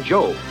G.I.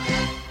 Joe.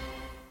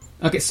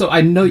 Okay, so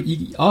I know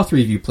all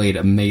three of you played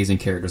amazing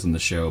characters on the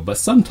show, but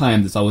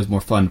sometimes it's always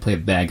more fun to play a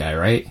bad guy,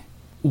 right?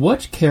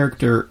 What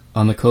character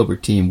on the Cobra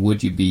team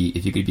would you be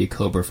if you could be a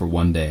Cobra for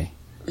one day?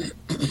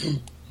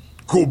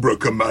 Cobra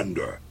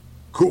Commander.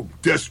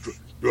 Destro.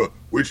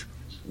 Which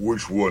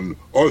one?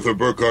 Arthur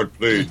Burkhart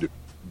played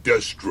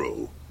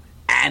Destro.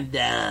 And,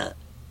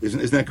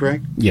 Isn't that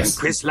correct? Yes. And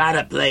Chris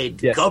Latta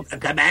played Cobra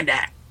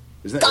Commander.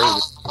 Isn't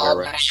that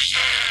right?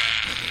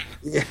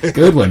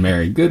 Good one,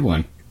 Mary. Good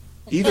one.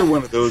 Either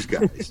one of those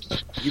guys.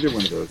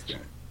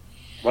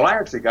 Well, I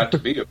actually got to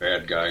be a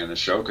bad guy in the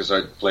show because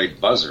I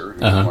played Buzzer, who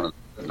was one of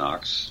the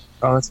Knocks.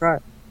 Oh, that's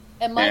right.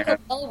 And Michael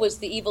Bell was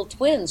the evil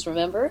twins,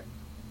 remember?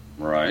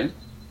 Right.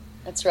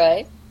 That's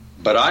right.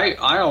 But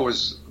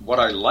what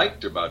I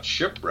liked about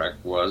Shipwreck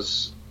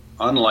was,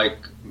 unlike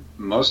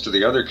most of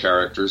the other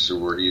characters who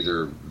were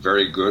either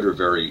very good or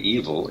very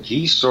evil,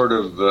 he sort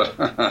of,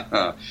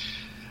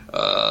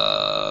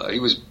 he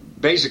was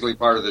basically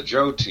part of the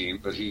Joe team,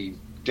 but he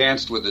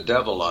danced with the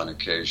devil on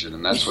occasion,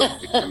 and that's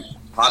what made him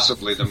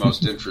possibly the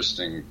most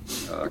interesting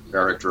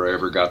character I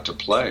ever got to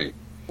play.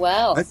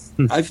 Wow.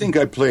 I think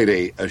I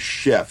played a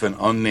chef, an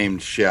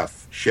unnamed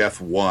chef,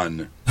 Chef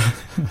One,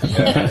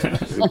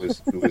 who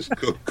was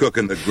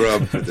cooking the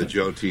grub for the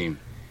Joe team.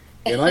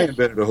 And I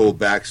invented a whole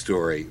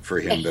backstory for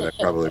him that I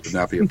probably would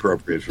not be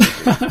appropriate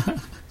for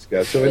him.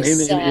 So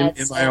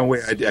in my own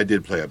way, I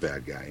did play a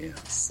bad guy, yeah.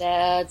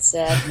 Sad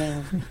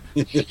man.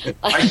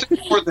 I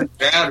think more than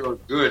bad or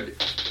good,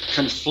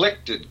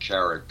 conflicted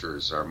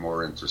characters are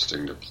more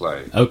interesting to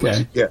play.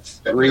 Okay. Yes.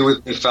 Agree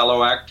with me,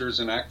 fellow actors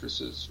and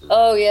actresses?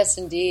 Oh, yes,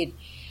 indeed.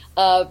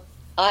 I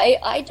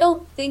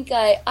don't think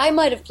I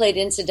might have played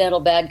incidental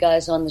bad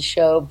guys on the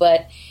show,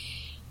 but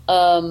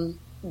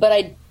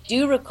I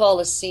do recall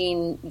a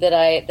scene that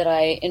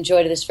I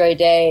enjoyed to this very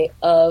day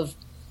of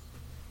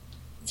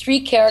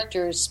 3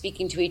 characters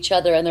speaking to each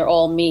other, and they're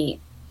all me.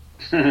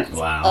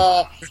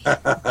 Wow.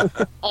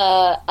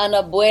 An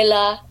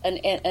abuela,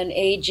 an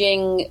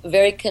aging,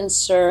 very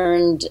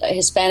concerned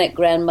Hispanic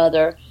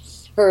grandmother,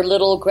 her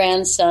little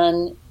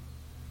grandson.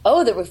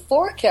 Oh, there were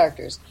 4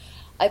 characters.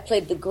 I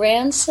played the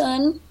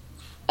grandson.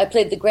 I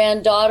played the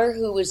granddaughter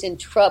who was in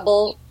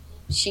trouble.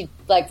 She'd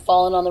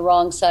fallen on the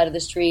wrong side of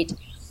the street.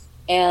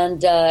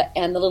 And the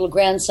little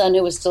grandson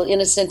who was still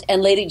innocent,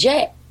 and Lady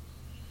J.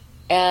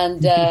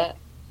 And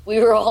we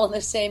were all in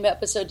the same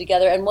episode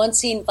together, and one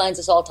scene finds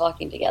us all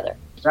talking together.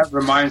 That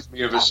reminds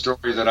me of a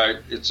story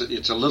that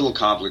it's a little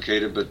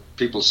complicated, but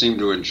people seem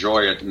to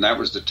enjoy it, and that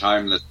was the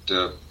time that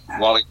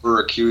Wally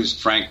Burr accused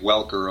Frank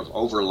Welker of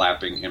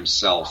overlapping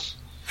himself.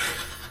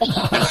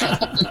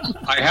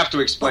 I have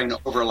to explain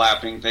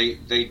overlapping.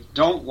 They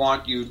don't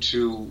want you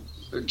to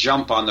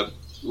jump on the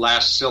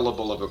last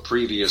syllable of a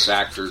previous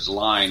actor's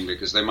line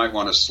because they might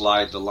want to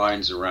slide the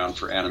lines around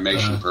for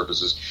animation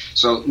purposes.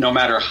 So no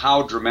matter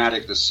how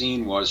dramatic the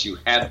scene was, you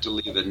had to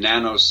leave a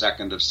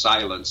nanosecond of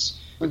silence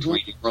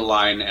between your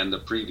line and the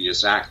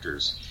previous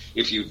actors.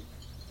 If you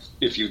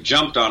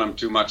jumped on them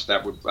too much,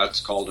 that's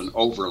called an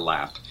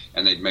overlap,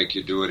 and they'd make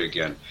you do it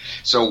again.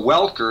 So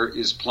Welker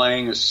is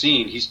playing a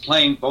scene. He's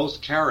playing both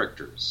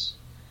characters.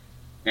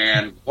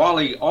 And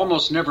Wally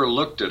almost never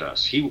looked at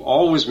us. He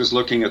always was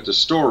looking at the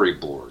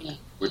storyboard,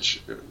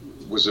 which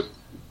was a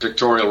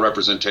pictorial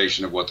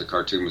representation of what the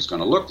cartoon was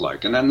going to look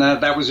like. And then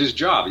that was his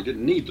job. He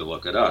didn't need to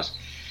look at us.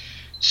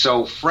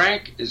 So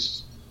Frank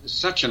is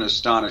such an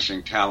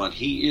astonishing talent.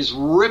 He is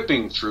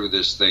ripping through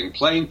this thing,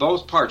 playing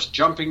both parts,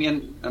 jumping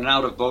in and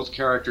out of both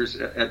characters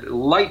at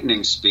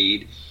lightning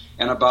speed.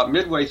 And about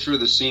midway through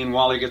the scene,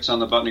 Wally gets on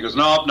the button. He goes,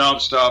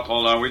 "Nope, stop,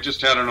 hold on. We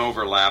just had an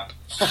overlap."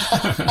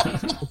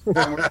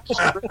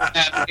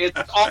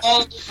 It's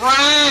all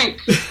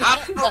Frank. How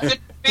could it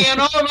be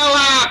an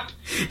overlap?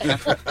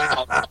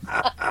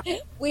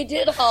 We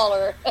did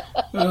holler.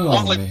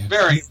 Wally was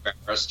very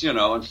embarrassed,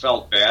 and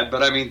felt bad.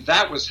 But I mean,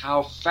 that was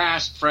how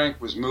fast Frank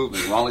was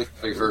moving. Wally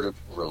heard an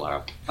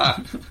overlap.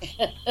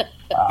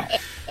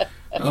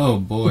 Oh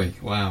boy!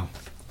 Wow.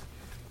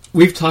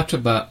 We've talked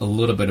a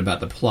little bit about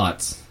the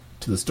plots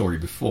to the story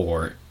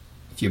before,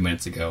 a few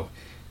minutes ago.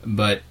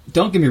 But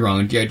don't get me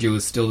wrong, G.I. Joe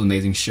is still an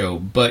amazing show,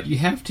 but you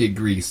have to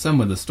agree some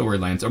of the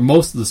storylines, or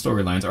most of the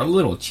storylines, are a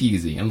little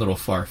cheesy and a little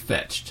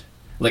far-fetched.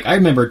 Like, I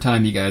remember a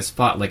time you guys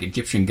fought like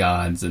Egyptian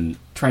gods and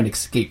trying to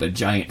escape a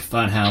giant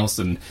funhouse,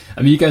 and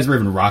I mean, you guys were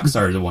even rock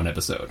stars in one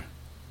episode.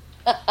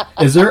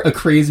 Is there a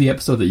crazy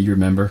episode that you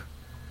remember?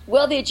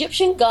 Well, the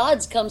Egyptian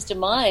gods comes to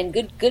mind.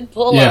 Good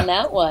pull on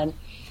that one.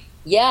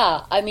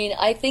 Yeah, I mean,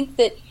 I think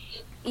that,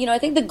 I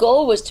think the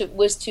goal was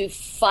to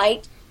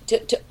fight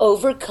to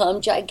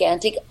overcome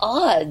gigantic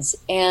odds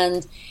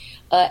and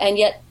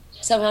yet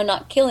somehow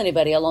not kill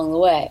anybody along the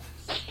way.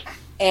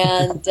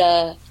 And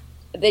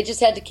they just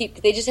had to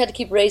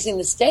keep raising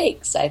the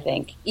stakes, I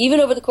think, even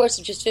over the course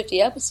of just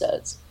 50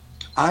 episodes.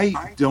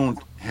 I don't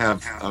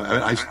have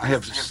I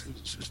have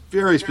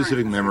very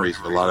specific memories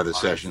of a lot of the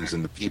sessions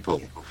and the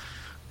people.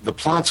 The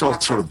plots all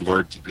sort of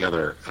blurred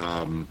together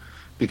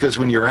because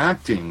when you're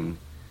acting,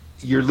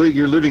 you're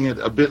living it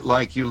a bit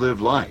like you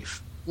live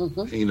life.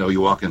 Mm-hmm. You know,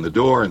 you walk in the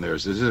door and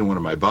this isn't what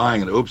am I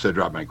buying? And oops, I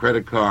dropped my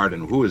credit card.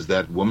 And who is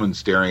that woman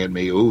staring at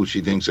me? Ooh,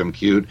 she thinks I'm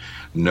cute.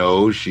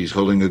 No, she's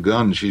holding a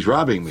gun. She's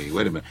robbing me.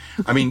 Wait a minute.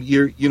 I mean,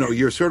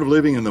 you're sort of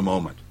living in the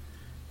moment,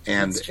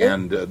 and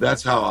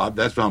that's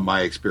how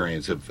my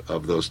experience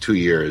of those 2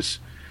 years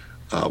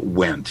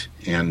went.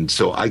 And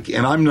so I'm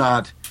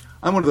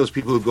one of those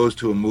people who goes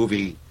to a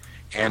movie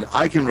and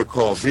I can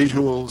recall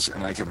visuals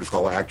and I can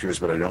recall actors,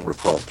 but I don't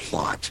recall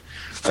plot.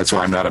 That's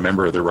why I'm not a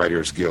member of the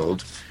Writers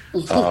Guild.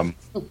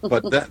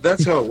 But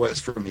that's how it was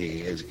for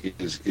me, is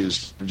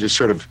just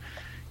sort of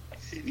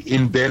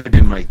embedded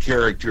in my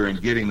character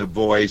and getting the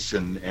voice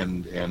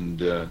and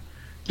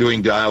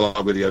doing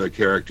dialogue with the other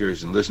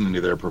characters and listening to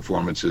their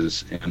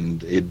performances.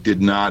 And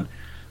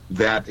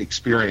that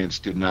experience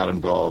did not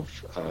involve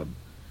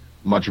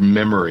much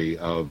memory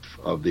of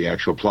the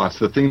actual plots.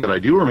 The thing that I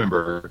do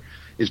remember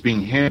is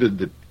being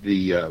handed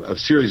a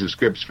series of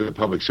scripts for the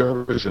public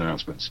service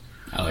announcements.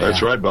 Oh, yeah.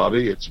 That's right,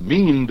 Bobby. It's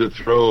mean to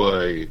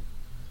throw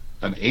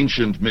an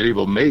ancient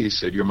medieval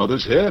mace at your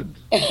mother's head.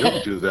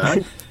 Don't do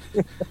that.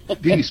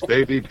 Peace,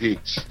 baby,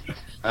 peace.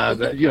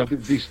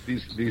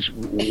 These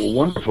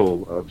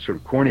wonderful sort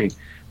of corny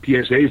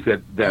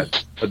PSAs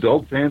that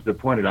adult fans have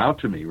pointed out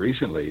to me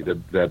recently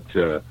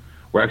that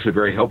were actually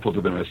very helpful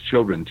to them as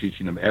children,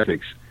 teaching them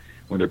ethics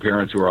when their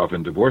parents were off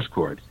in divorce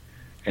court.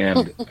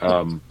 And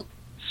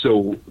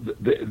so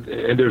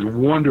there's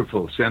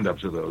wonderful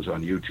send-ups of those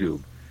on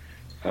YouTube.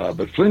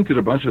 But Flint did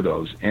a bunch of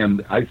those,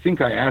 and I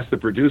think I asked the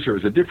producer, it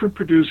was a different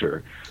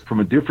producer from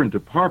a different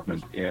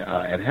department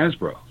at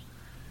Hasbro.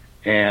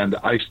 And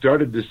I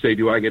started to say,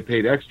 do I get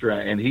paid extra?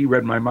 And he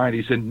read my mind.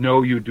 He said,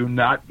 no, you do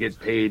not get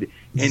paid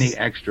any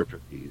extra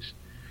for these.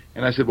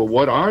 And I said, well,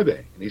 what are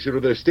they? And he said,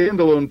 well, they're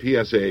standalone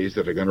PSAs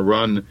that are going to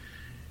run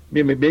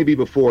maybe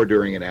before,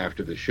 during, and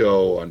after the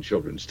show on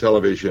children's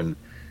television,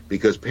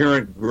 because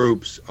parent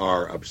groups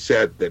are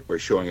upset that we're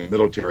showing a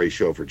military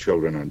show for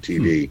children on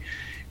TV.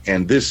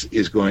 And this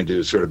is going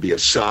to sort of be a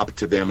sop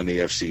to them in the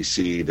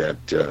FCC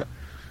that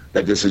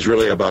this is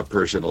really about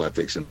personal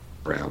ethics and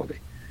morality.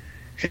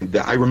 And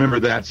I remember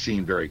that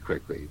scene very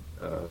quickly,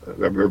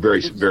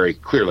 very, very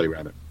clearly,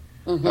 rather.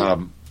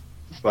 Mm-hmm.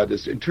 But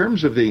in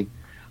terms of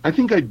I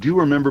think I do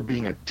remember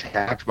being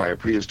attacked by a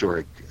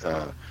prehistoric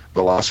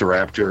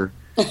velociraptor,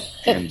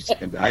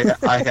 and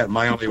I had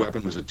my only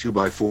weapon was a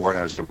 2x4, and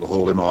I was able to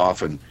hold him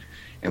off. And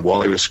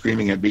Wally was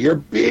screaming at me, "You're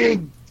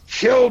being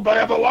killed by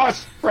a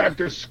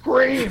velociraptor!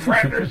 Scream,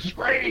 raptor,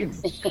 scream!"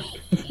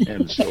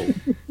 And so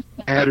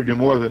I had to do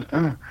more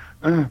than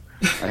I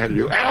had to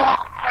do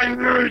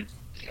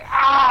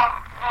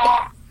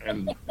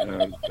and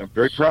I'm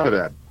very proud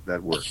of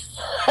that work.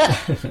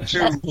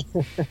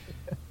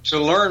 To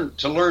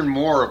learn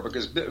more,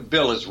 because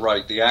Bill is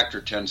right. The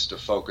actor tends to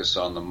focus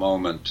on the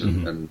moment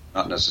and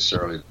not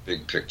necessarily the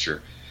big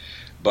picture.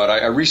 But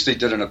I recently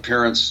did an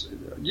appearance.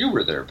 You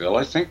were there, Bill,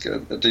 I think,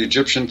 at the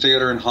Egyptian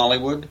Theater in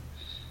Hollywood.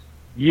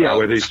 Yeah,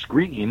 where they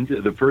screened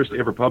the first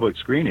ever public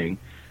screening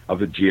of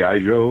the G.I.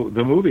 Joe,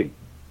 the movie.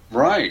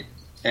 Right.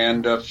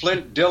 And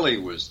Flint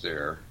Dille was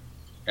there,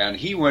 and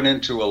he went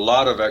into a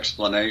lot of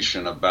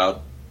explanation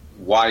about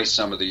why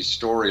some of these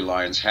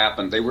storylines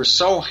happened. They were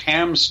so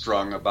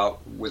hamstrung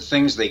with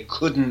things they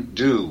couldn't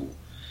do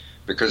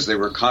because they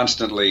were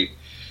constantly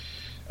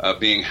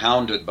being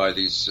hounded by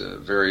these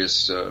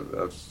various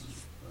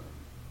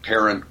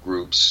parent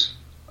groups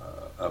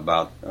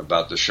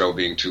about the show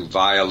being too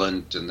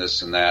violent and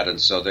this and that, and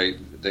so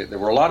there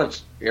were a lot of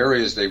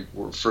areas they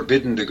were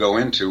forbidden to go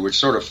into, which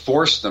sort of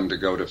forced them to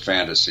go to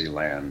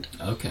Fantasyland.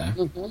 Okay.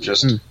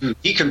 Mm-hmm.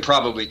 He can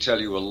probably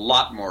tell you a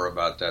lot more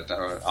about that.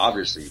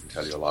 Obviously, he can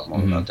tell you a lot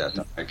more about that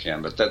than I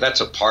can, but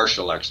that's a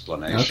partial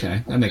explanation.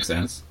 Okay, that makes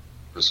sense.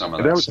 For some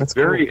of that was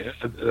very.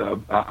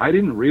 I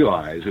didn't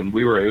realize, and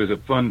it was a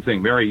fun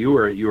thing. Mary, you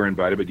were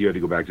invited, but you had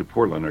to go back to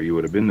Portland, or you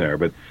would have been there,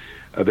 but.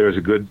 There was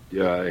a good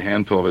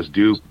handful of us.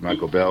 Duke,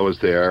 Michael Bell was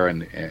there,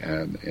 and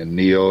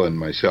Neil and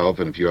myself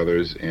and a few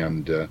others,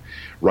 and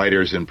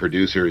writers and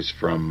producers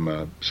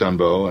from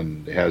Sunbow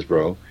and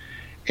Hasbro.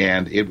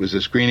 And it was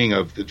a screening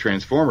of the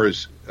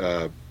Transformers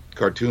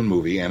cartoon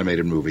movie,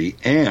 animated movie,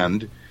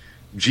 and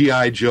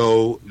G.I.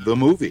 Joe, the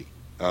movie,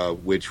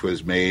 which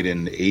was made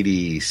in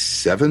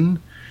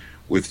 1987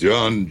 with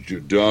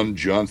Don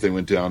Johnson. They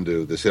went down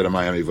to the set of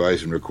Miami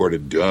Vice and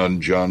recorded Don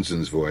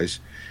Johnson's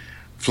voice.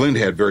 Flint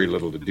had very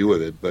little to do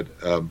with it, but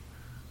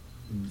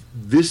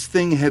this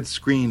thing had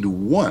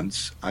screened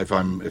once,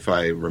 if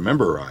I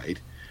remember right,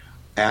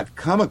 at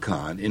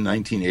Comic-Con in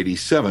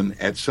 1987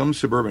 at some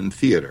suburban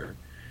theater,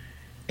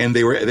 and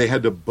they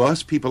had to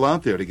bus people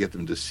out there to get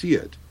them to see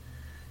it.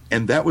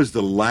 And that was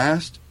the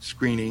last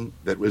screening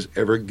that was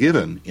ever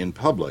given in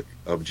public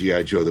of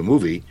G.I. Joe the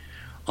movie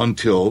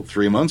until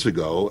 3 months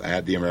ago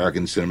at the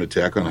American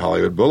Cinematheque on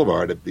Hollywood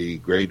Boulevard at the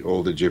Great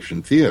Old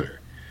Egyptian Theater.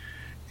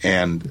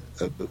 And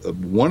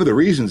one of the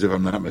reasons, if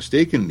I'm not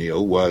mistaken,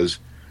 Neil, was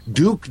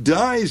Duke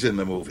dies in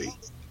the movie.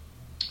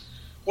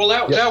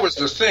 Well, that was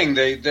the thing.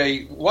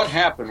 What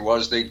happened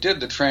was they did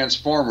the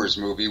Transformers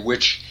movie,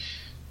 which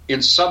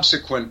in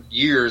subsequent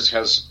years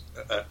has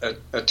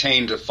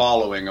attained a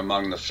following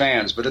among the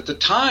fans. But at the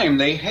time,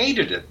 they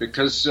hated it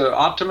because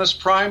Optimus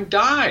Prime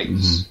dies.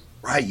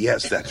 Mm-hmm. Right,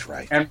 yes, that's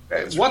right. And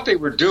what they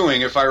were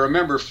doing, if I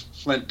remember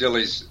Flint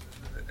Dilley's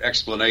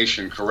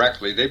explanation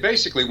correctly, they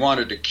basically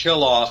wanted to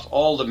kill off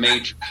all the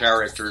major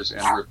characters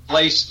and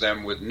replace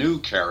them with new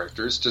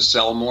characters to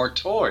sell more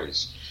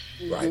toys.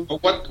 Right.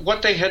 But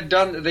what they had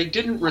done, they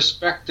didn't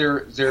respect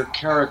their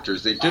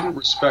characters. They didn't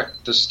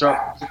respect the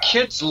stuff. The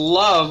kids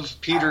love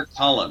Peter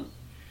Cullen.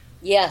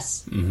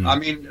 Yes. Mm-hmm. I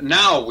mean,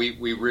 now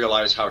we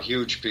realize how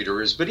huge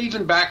Peter is. But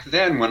even back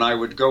then, when I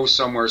would go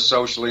somewhere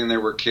socially and there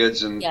were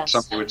kids and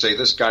somebody would say,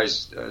 this guy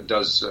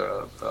does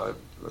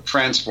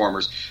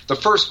Transformers, the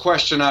first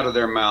question out of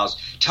their mouths,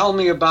 tell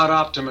me about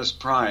Optimus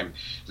Prime,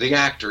 the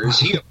actor. Is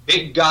he a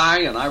big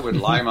guy? And I would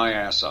lie my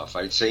ass off.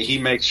 I'd say he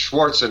makes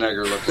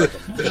Schwarzenegger look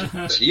like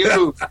a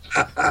huge.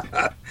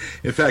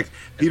 In fact,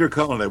 Peter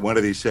Cullen at one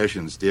of these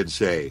sessions did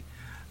say,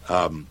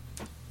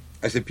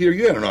 I said, Peter,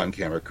 you had an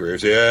on-camera career. He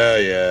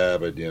said, yeah,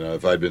 but,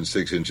 if I'd been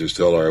 6 inches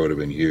taller, I would have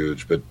been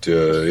huge. But,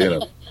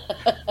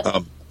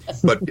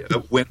 But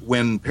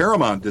when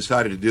Paramount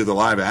decided to do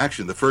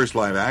the first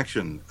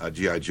live-action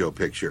G.I. Joe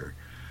picture,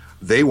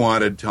 they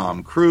wanted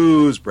Tom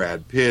Cruise,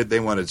 Brad Pitt, they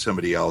wanted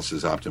somebody else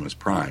as Optimus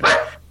Prime.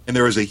 And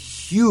there was a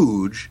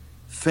huge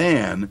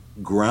fan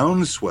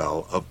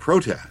groundswell of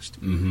protest.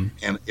 Mm-hmm.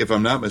 And if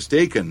I'm not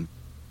mistaken,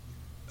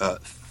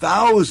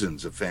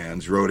 thousands of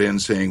fans wrote in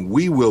saying,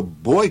 we will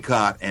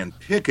boycott and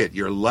picket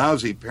your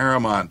lousy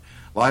Paramount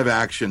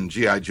live-action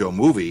G.I. Joe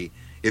movie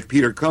if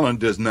Peter Cullen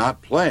does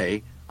not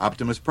play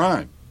Optimus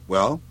Prime.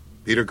 Well,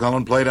 Peter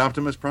Cullen played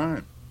Optimus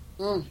Prime.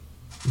 Mm.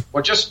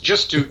 Well, just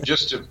to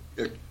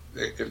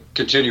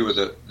continue with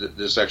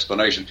this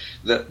explanation,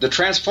 the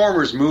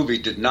Transformers movie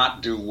did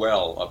not do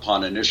well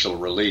upon initial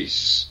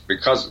release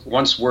because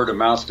once word of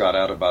mouth got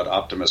out about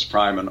Optimus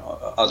Prime and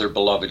other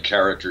beloved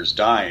characters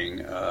dying,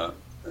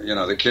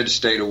 the kids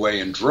stayed away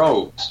in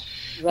droves.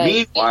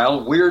 Right.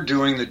 Meanwhile, we're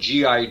doing the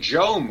G.I.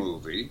 Joe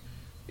movie,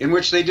 in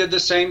which they did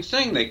the same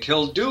thing. They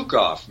killed Duke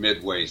off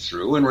midway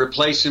through and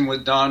replaced him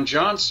with Don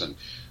Johnson,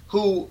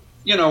 who,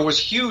 was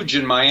huge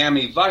in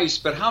Miami Vice,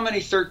 but how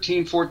many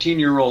 13,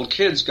 14-year-old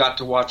kids got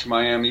to watch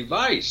Miami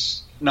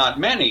Vice? Not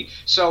many.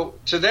 So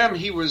to them,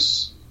 he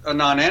was a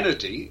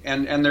non-entity,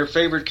 and their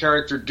favorite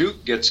character,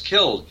 Duke, gets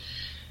killed.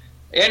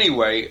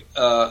 Anyway,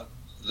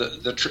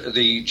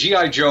 the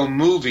G.I. Joe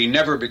movie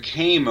never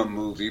became a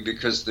movie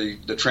because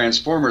the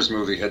Transformers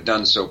movie had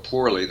done so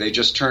poorly. They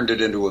just turned it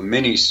into a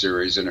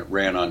mini-series, and it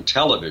ran on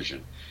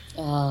television.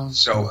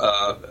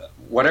 So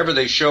whatever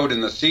they showed in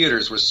the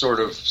theaters was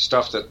sort of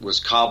stuff that was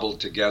cobbled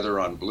together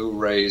on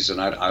Blu-rays, and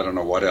I don't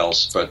know what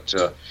else. But,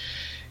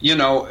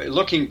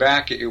 looking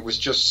back, it was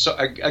just,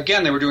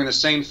 again, they were doing the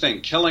same thing,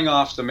 killing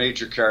off the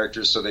major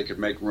characters so they could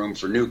make room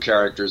for new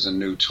characters and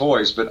new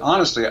toys. But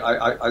honestly,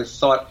 I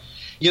thought,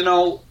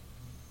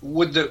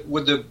 would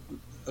the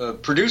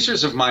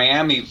producers of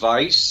Miami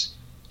Vice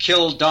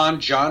kill Don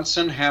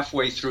Johnson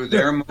halfway through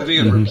their movie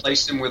and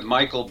replace him with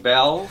Michael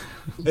Bell?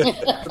 With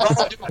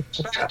all due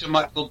respect to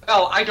Michael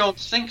Bell, I don't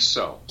think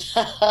so.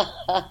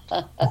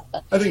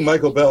 I think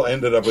Michael Bell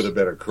ended up with a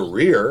better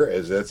career,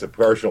 as that's a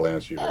partial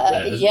answer to your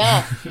question.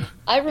 Yeah.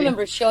 I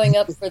remember showing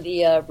up for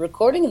the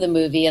recording of the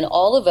movie, and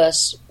all of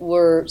us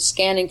were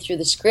scanning through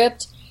the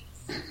script,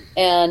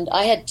 and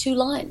I had 2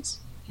 lines.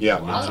 Yeah,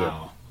 me too.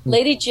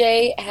 Lady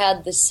J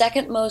had the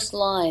second most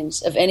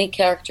lines of any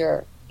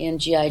character in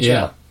G.I.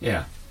 Joe.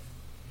 Yeah.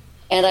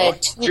 And I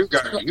had 2.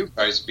 You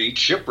guys beat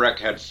Shipwreck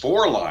had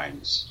 4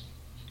 lines.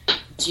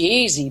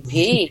 Jeezy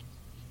Pete.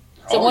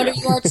 It's a wonder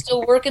you aren't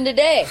still working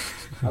today.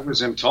 I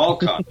was in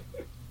Talcott.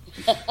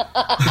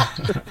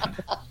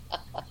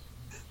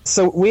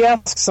 So we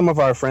asked some of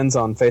our friends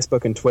on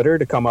Facebook and Twitter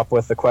to come up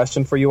with a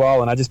question for you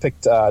all, and I just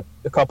picked a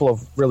couple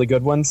of really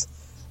good ones.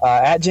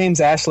 At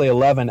James Ashley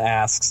 11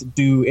 asks,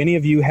 do any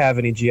of you have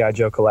any G.I.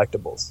 Joe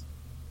collectibles?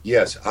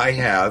 Yes, I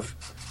have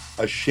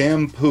a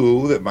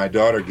shampoo that my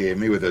daughter gave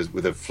me with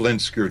a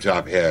Flint screw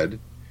top head.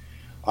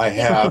 I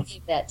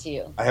gave that to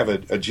you. I have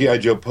a G.I.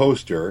 Joe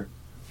poster.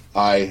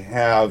 I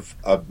have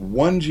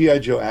one G.I.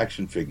 Joe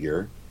action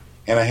figure,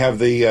 and I have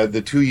the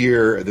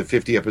 2-year, the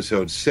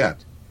 50-episode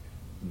set.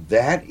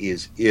 That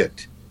is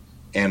it.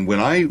 And when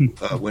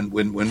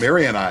when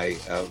Mary and I,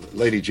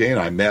 Lady J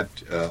and I met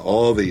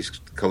all these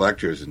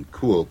collectors and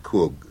cool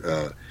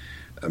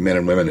men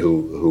and women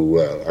who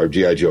are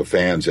G.I. Joe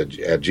fans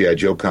at G.I.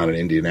 Joe Con in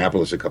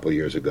Indianapolis a couple of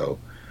years ago,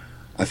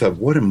 I thought,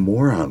 what a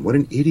moron, what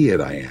an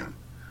idiot I am.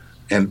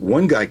 And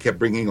one guy kept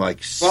bringing Well,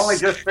 we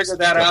just figured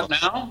that out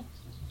now?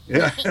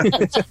 Yeah,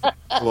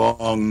 a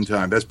long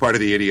time. That's part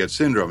of the idiot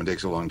syndrome. It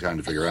takes a long time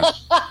to figure out.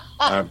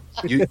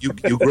 You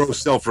grow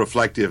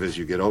self-reflective as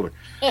you get older.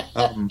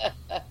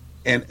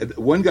 And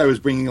one guy was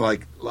bringing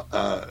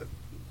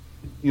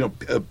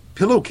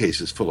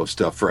pillowcases full of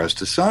stuff for us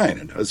to sign,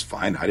 and it was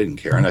fine. I didn't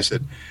care, and I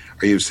said,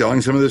 "Are you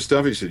selling some of this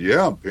stuff?" He said,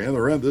 "Yeah, I'm paying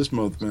the rent this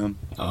month, man."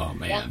 Oh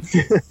man.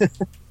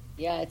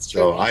 Yeah, it's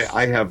true. So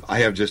I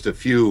have just a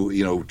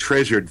few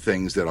treasured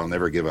things that I'll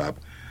never give up.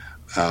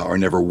 Or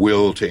never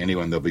will to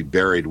anyone. They'll be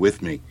buried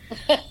with me.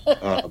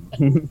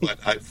 But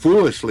I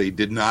foolishly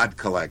did not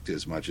collect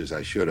as much as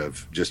I should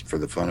have, just for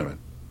the fun of it.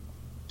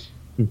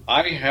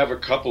 I have a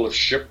couple of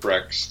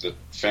shipwrecks that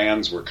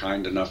fans were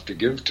kind enough to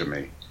give to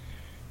me,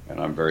 and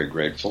I'm very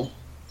grateful.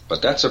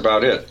 But that's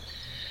about it.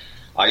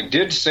 I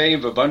did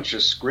save a bunch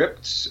of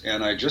scripts,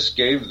 and I just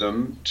gave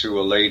them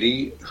to a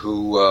lady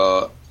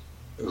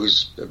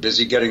who's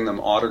busy getting them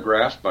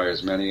autographed by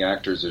as many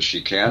actors as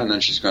she can, and then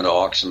she's going to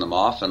auction them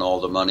off, and all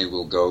the money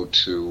will go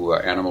to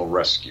Animal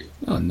Rescue.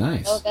 Oh,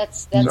 nice. Oh,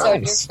 that's our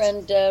dear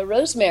friend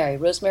Rosemary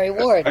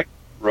Ward. Right.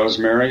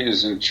 Rosemary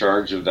is in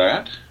charge of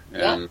that,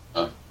 and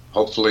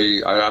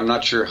hopefully, I'm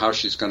not sure how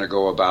she's going to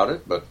go about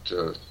it, but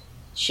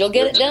she'll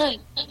get it done.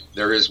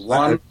 There is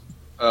one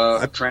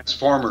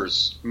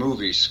Transformers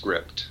movie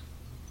script,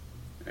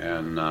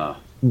 and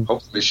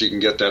hopefully she can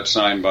get that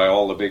signed by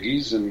all the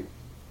biggies and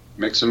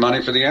make some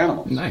money for the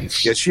animals.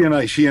 Nice. Yeah, she and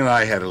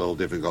I had a little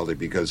difficulty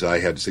because I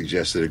had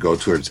suggested it go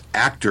towards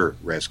actor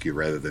rescue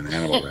rather than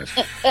animal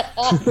rescue.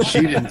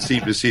 She didn't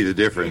seem to see the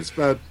difference,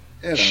 but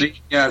she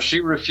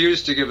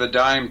refused to give a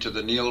dime to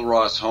the Neil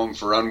Ross Home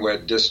for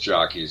Unwed Disc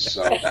Jockeys.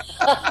 So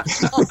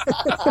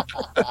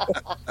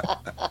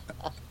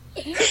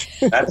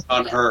that's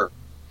on her.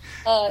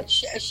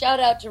 Shout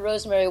out to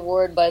Rosemary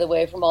Ward, by the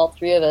way, from all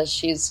three of us.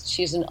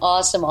 She's an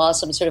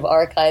awesome sort of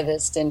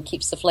archivist and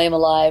keeps the flame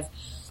alive.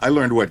 I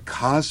learned what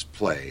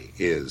cosplay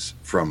is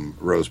from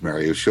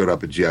Rosemary, who showed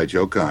up at G.I.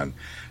 Joe Con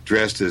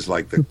dressed as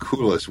like the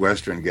coolest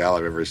Western gal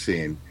I've ever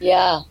seen.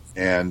 Yeah.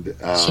 And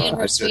she and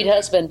her sweet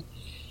husband.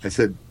 I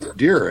said,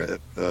 "Dear,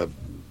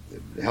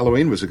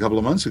 Halloween was a couple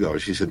of months ago."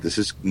 She said, "This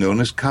is known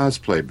as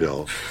cosplay,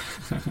 Bill."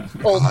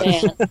 Old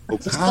man.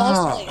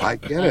 I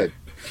get it.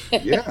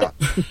 Yeah.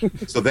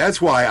 So that's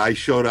why I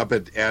showed up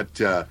at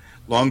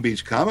Long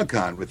Beach Comic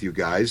Con with you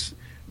guys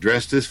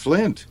dressed as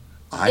Flint.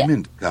 I'm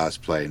into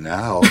cosplay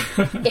now.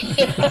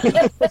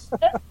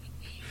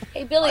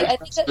 Hey, Billy, I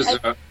think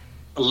that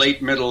a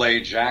late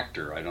middle-aged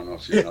actor. I don't know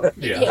if you know.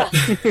 Yeah.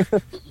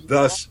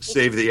 Thus,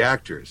 save the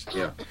actors.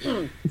 Yeah.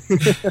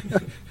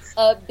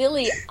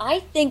 Billy, I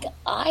think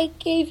I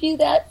gave you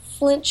that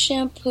Flint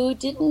shampoo,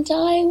 didn't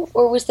I?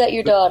 Or was that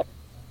your daughter?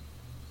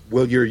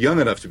 Well, you're young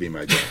enough to be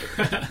my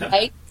daughter.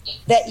 Right?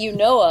 That you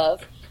know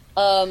of.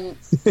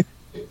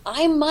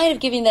 I might have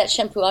given you that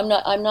shampoo. I'm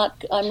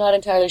not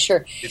entirely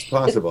sure. It's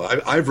possible.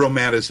 I've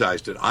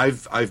romanticized it.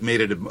 I've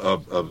made it a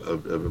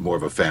more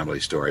of a family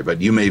story, but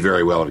you may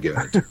very well have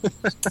given it to me.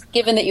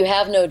 Given that you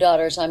have no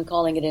daughters, I'm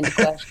calling it into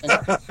question.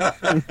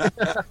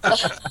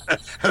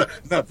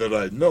 Not that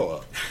I know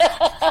of.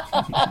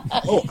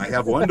 Oh, I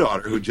have one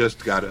daughter who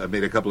just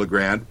made a couple of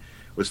grand,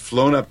 was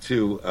flown up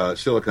to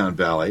Silicon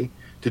Valley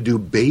to do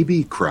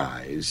baby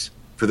cries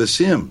for The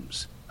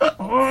Sims.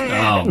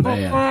 Oh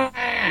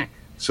man.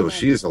 So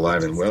she is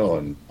alive and well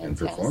and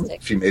performing.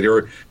 She made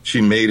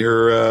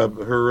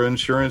her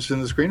insurance in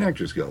the Screen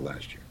Actors Guild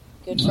last year.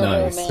 Good for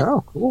her, man.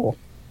 Oh, cool.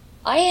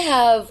 I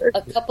have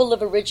a couple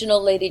of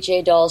original Lady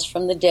J dolls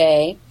from the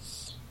day.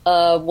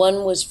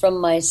 One was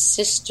from my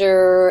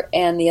sister,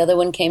 and the other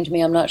one came to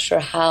me. I'm not sure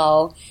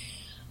how.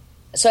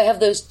 So I have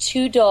those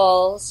two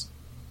dolls.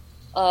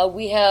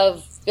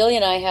 Billy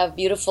and I have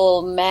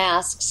beautiful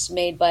masks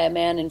made by a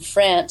man in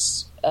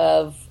France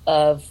of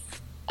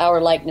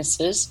our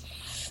likenesses.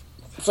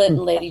 Flint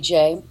and Lady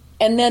J.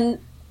 And then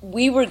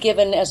we were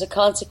given, as a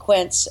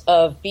consequence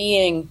of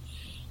being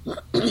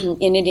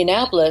in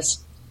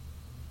Indianapolis,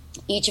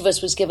 each of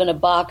us was given a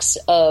box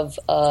of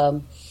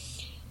the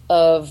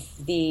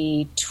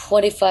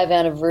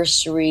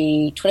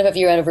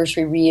 25-year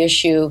anniversary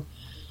reissue,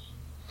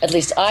 at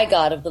least I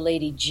got, of the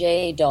Lady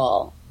J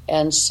doll.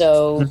 And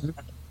so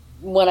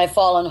when I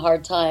fall on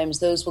hard times,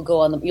 those will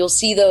go on. You'll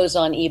see those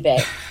on eBay.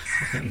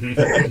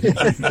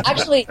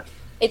 Actually,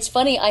 it's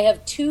funny. I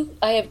have two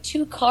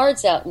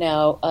cards out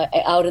now,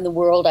 out in the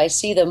world. I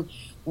see them.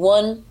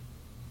 One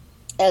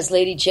as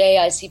Lady J.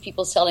 I see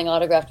people selling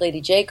autographed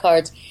Lady J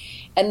cards,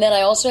 and then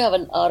I also have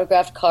an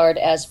autographed card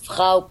as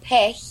Frau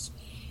Pech,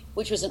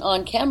 which was an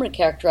on-camera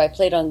character I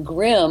played on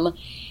Grimm.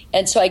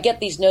 And so I get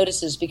these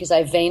notices because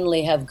I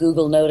vainly have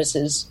Google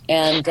notices,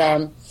 and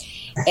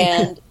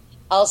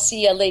I'll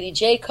see a Lady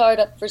J card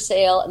up for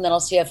sale, and then I'll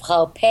see a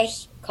Frau Pech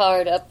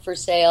card up for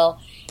sale.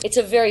 It's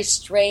a very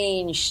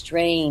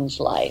strange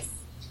life.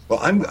 Well,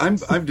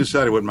 I've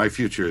decided what my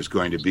future is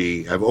going to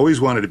be. I've always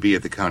wanted to be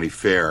at the county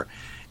fair,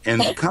 and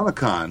the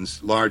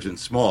Comic-Cons, large and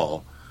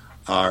small,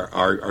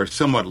 are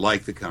somewhat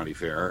like the county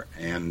fair,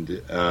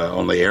 and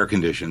only air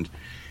conditioned.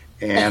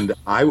 And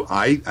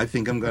I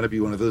think I'm going to be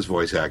one of those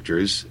voice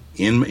actors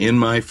in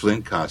my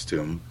Flint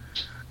costume,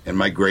 and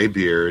my gray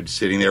beard,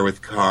 sitting there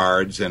with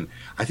cards, and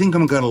I think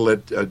I'm going to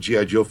let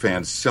G.I. Joe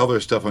fans sell their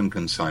stuff on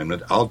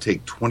consignment. I'll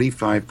take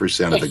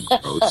 25% of the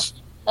gross.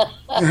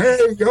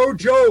 Hey, yo,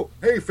 Joe!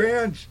 Hey,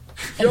 fans!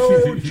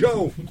 Yo,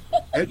 Joe!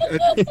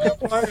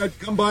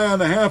 Come by on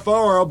the half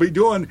hour. I'll be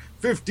doing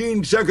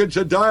 15 seconds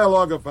of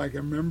dialogue, if I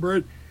can remember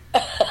it.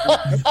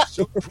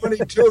 Episode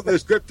 22, the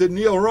script that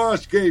Neil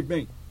Ross gave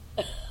me.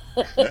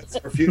 That's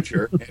our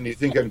future, and you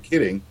think I'm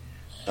kidding.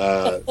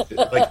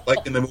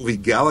 Like in the movie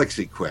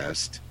Galaxy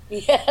Quest.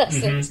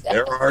 Yes, exactly.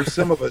 There are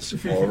some of us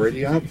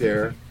already out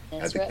there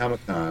at the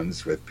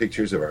Comic-Cons with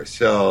pictures of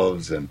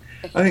ourselves, and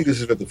I think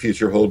this is what the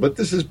future holds, but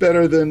this is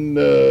better than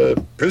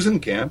prison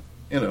camp,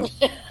 you know.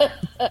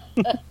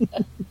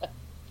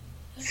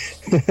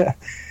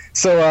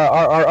 So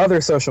our other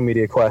social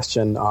media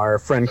question, our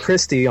friend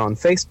Christy on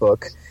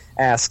Facebook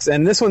asks,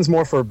 and this one's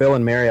more for Bill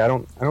and Mary. I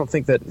don't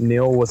think that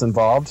Neil was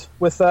involved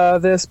with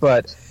this,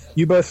 but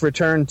you both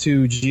returned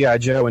to G.I.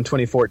 Joe in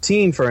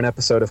 2014 for an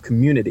episode of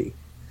Community.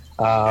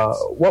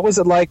 What was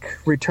it like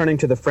returning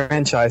to the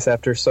franchise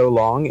after so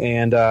long,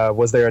 and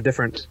was there a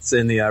difference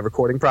in the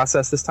recording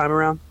process this time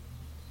around?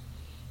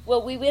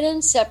 Well, we went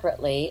in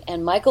separately,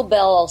 and Michael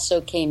Bell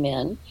also came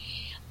in.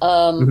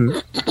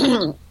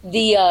 The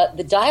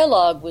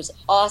dialogue was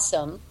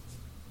awesome.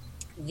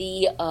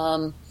 The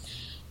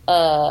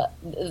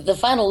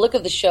final look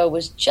of the show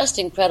was just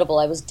incredible.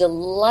 I was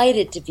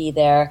delighted to be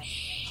there,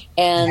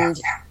 and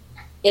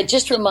it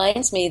just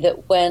reminds me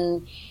that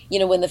when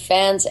the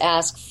fans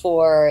ask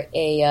for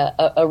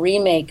a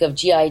remake of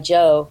G.I.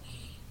 Joe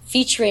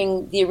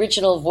featuring the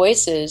original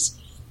voices,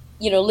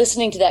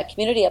 listening to that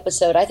Community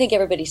episode, I think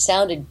everybody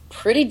sounded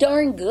pretty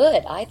darn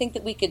good. I think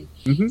that we could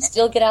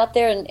still get out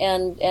there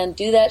and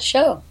do that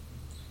show.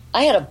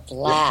 I had a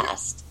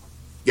blast.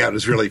 Yeah, it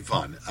was really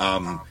fun.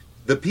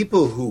 The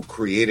people who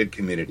created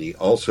Community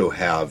also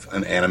have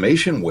an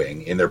animation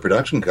wing in their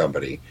production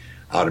company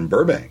out in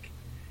Burbank.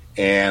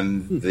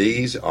 And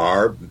these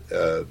are,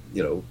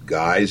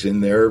 guys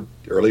in their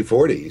early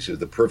 40s, who are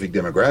the perfect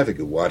demographic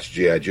who watched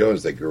G.I. Joe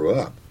as they grew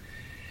up.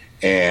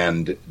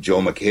 And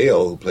Joe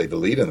McHale, who played the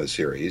lead in the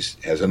series,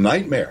 has a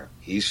nightmare.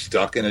 He's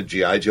stuck in a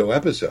G.I. Joe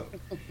episode.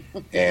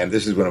 And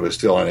this is when it was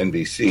still on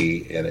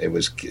NBC, and it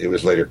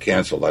was later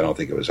canceled. I don't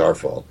think it was our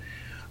fault.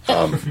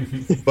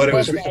 But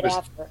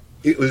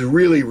it was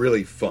really,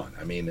 really fun.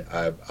 I mean,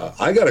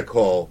 I got a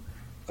call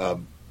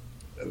from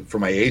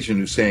my agent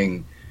who's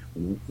saying,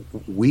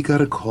 we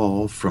got a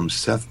call from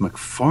Seth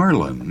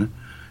MacFarlane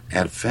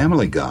at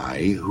Family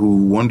Guy who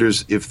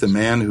wonders if the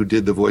man who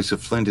did the voice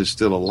of Flint is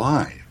still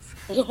alive.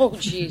 Oh,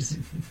 jeez.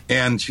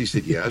 And she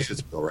said, yes,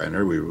 it's Bill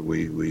Ratner.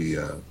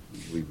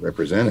 We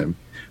represent him.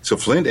 So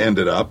Flint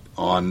ended up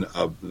on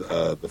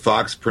the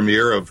Fox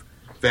premiere of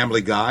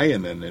Family Guy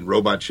and then in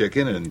Robot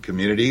Chicken and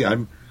Community.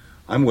 I'm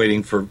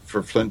waiting for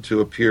Flint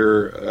to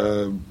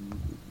appear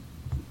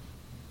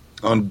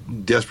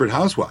on Desperate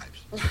Housewives.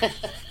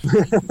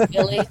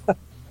 Really?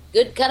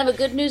 Good, kind of a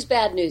good news,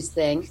 bad news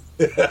thing.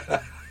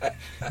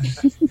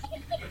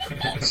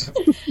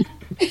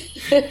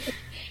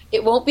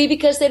 It won't be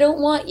because they don't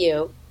want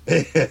you.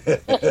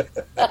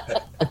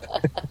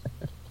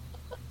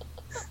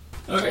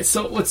 All right,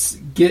 so let's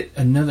get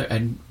another,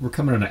 and we're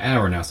coming on an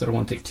hour now, so I don't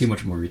want to take too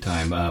much more of your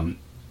time.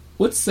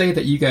 Let's say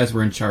that you guys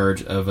were in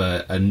charge of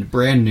a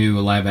brand new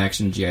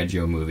live-action G.I.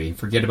 Joe movie.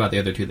 Forget about the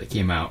other two that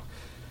came out.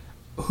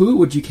 Who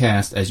would you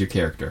cast as your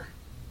character?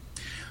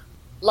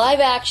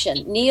 Live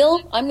action.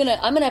 Neil, I'm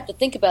gonna have to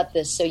think about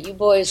this. So you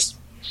boys.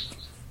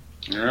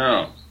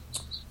 Yeah.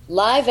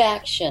 Live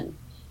action.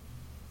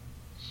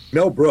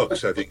 Mel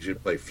Brooks, I think,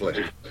 should play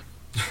Flint.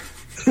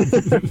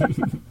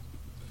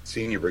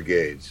 Senior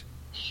Brigades.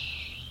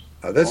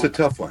 That's a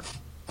tough one.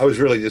 I was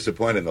really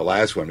disappointed in the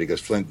last one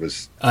because Flint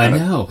was. I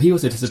know he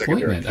was a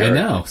disappointment. I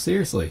know,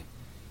 seriously.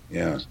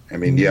 Yeah, I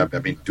mean,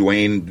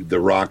 Dwayne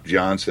 "The Rock"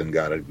 Johnson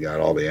got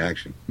all the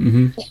action.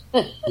 Mm-hmm.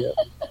 Yeah.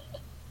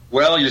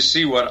 Well, you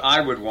see, what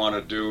I would want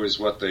to do is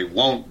what they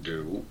won't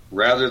do.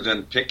 Rather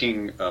than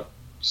picking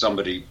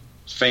somebody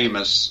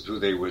famous who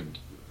they would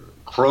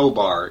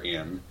crowbar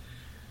in,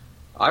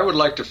 I would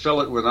like to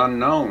fill it with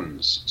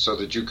unknowns so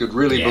that you could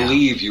really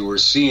believe you were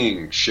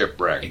seeing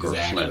Shipwreck or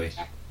Flint.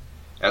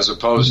 As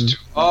opposed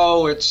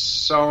to, it's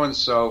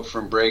so-and-so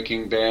from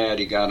Breaking Bad,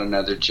 he got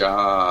another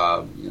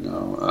job,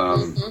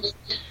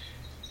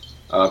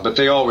 But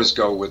they always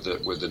go with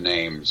the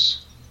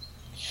names.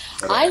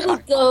 I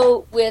would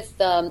go with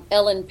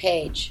Ellen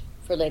Page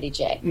for Lady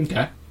J.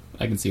 Okay,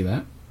 I can see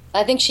that.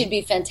 I think she'd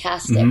be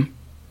fantastic.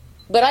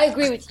 But I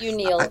agree with you,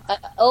 Neil.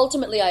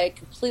 Ultimately, I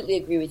completely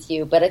agree with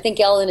you. But I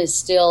think Ellen is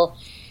still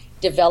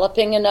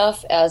developing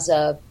enough as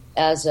a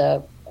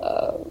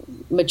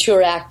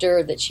mature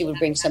actor that she would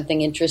bring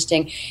something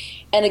interesting.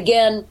 And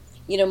again,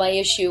 my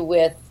issue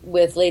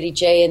with Lady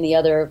J and the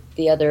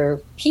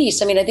other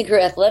piece. I mean, I think her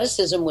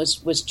athleticism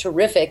was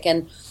terrific,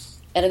 and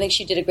I think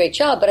she did a great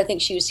job. But I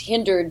think she was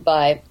hindered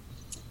by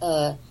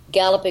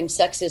galloping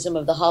sexism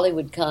of the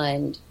Hollywood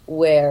kind,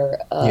 where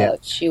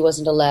she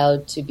wasn't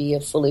allowed to be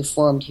a fully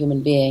formed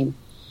human being.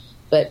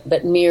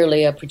 but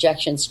merely a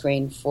projection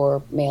screen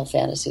for male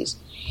fantasies.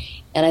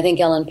 And I think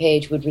Ellen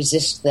Page would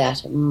resist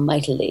that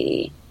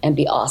mightily and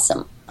be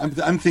awesome.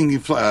 I'm thinking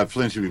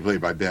Flint should be played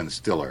by Ben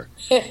Stiller,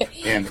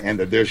 and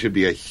there should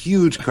be a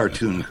huge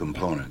cartoon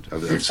component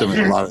of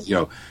a lot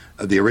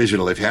of the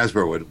original. If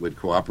Hasbro would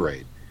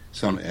cooperate,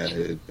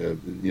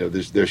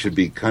 there should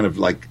be kind of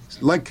like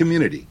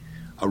Community,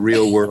 a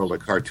real world, a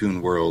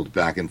cartoon world,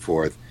 back and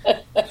forth,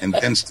 and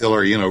Ben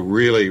Stiller,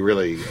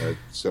 really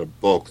sort of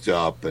bulked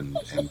up and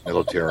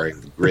military,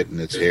 with grit in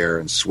his hair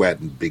and sweat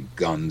and big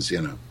guns,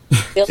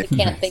 Billy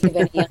can't think of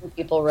any young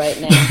people right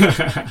now.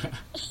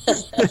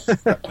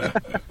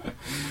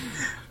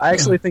 I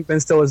actually think Ben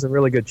Stiller is a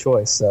really good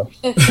choice. So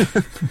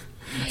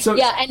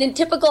yeah, and in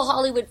typical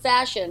Hollywood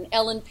fashion,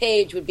 Ellen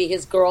Page would be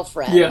his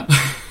girlfriend. Yeah,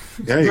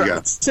 there you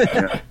go.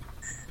 Yeah.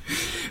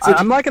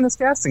 I'm liking this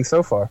casting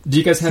so far. Do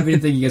you guys have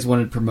anything you guys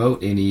want to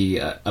promote? Any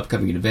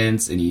upcoming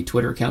events? Any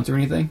Twitter accounts or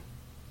anything?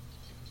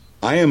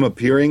 I am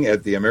appearing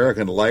at the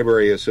American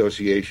Library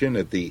Association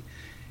at the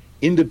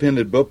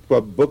Independent Book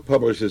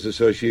Publishers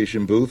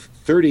Association booth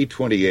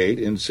 3028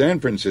 in San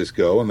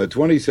Francisco on the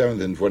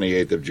 27th and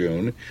 28th of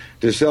June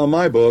to sell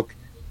my book,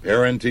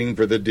 Parenting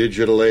for the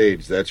Digital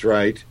Age. That's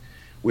right,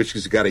 which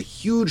has got a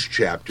huge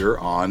chapter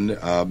on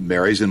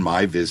Mary's and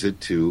my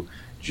visit to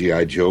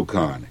G.I. Joe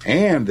Con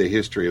and the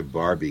history of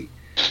Barbie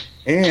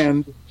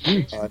and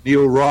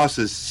Neil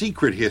Ross's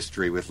secret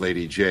history with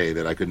Lady J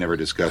that I could never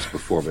discuss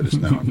before, but is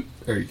known.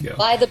 There you go.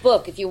 Buy the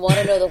book if you want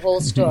to know the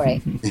whole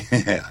story.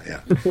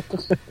 Yeah.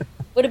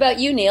 What about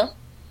you, Neil?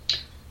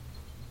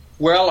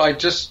 Well, I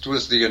just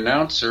was the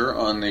announcer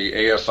on the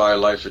AFI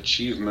Life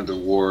Achievement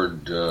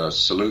Award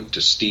salute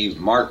to Steve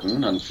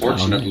Martin.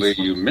 Unfortunately,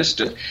 you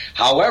missed it.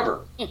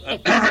 However,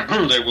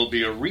 there will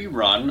be a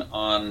rerun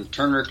on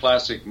Turner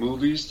Classic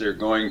Movies. They're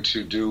going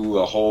to do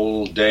a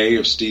whole day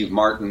of Steve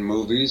Martin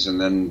movies and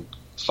then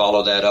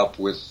follow that up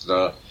with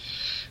the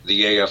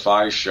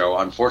AFI show.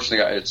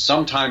 Unfortunately, it's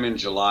sometime in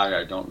July.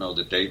 I don't know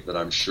the date, but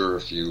I'm sure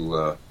if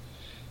you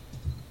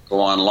go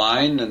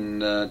online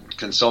and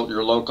consult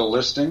your local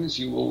listings,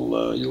 you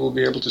will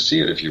be able to see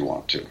it if you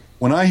want to.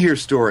 When I hear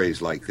stories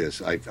like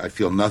this, I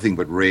feel nothing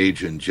but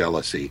rage and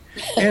jealousy,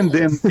 and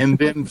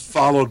then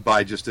followed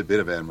by just a bit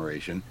of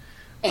admiration.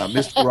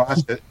 Mr.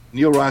 Ross,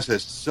 Neil Ross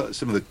has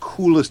some of the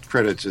coolest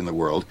credits in the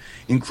world,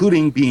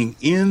 including being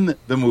in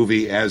the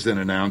movie as an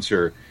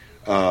announcer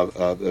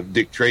of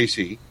Dick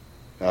Tracy,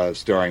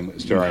 starring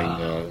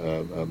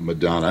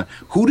Madonna.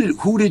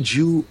 Who did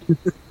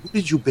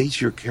you base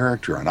your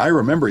character on? I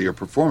remember your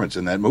performance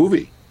in that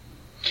movie.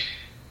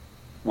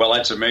 Well,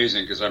 that's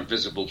amazing because I'm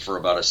visible for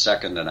about a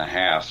second and a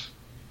half,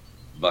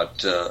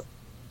 but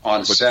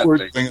on set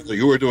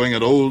you were doing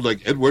an old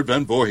like Edward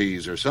Van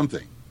Voorhees or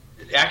something.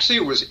 Actually,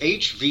 it was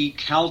H.V.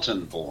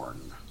 Kaltenborn.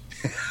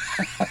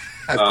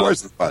 Of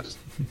course it was.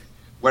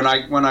 When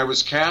I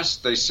was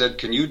cast, they said,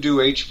 "Can you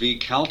do H.V.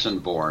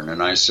 Kaltenborn?"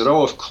 And I said,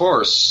 "Oh, of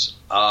course.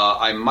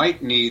 I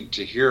might need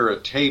to hear a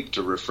tape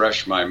to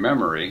refresh my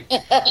memory."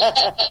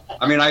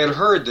 I mean, I had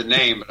heard the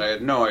name, but I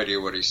had no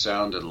idea what he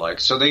sounded like.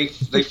 So they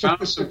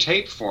found some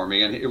tape for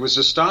me, and it was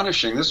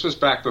astonishing. This was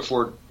back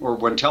before, or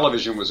when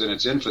television was in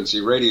its infancy.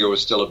 Radio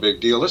was still a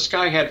big deal. This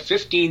guy had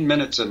 15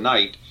 minutes a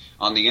night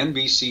on the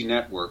NBC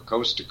network,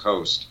 coast to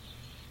coast,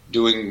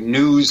 doing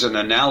news and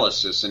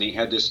analysis, and he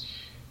had this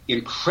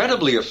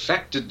incredibly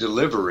affected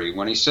delivery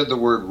when he said the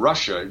word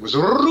Russia. It was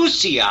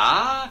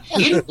Russia,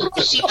 in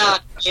Russia,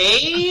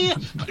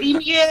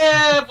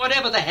 Premier,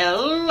 whatever the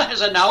hell,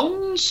 has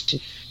announced.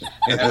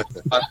 What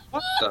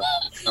the?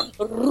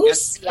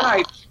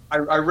 Russia.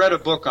 I read a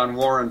book on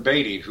Warren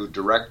Beatty, who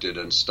directed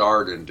and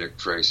starred in Dick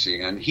Tracy,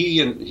 and he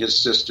and his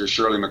sister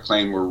Shirley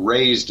MacLaine were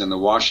raised in the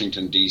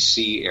Washington,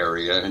 D.C.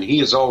 area, and he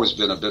has always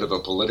been a bit of a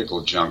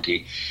political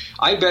junkie.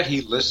 I bet he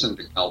listened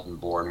to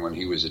Kaltenborn when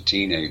he was a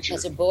teenager.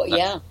 As a boy,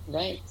 yeah,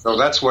 right. So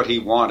that's what he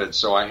wanted.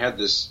 So I had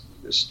this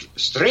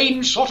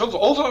strange sort of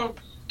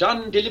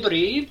overdone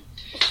delivery.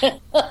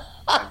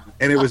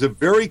 And it was a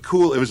very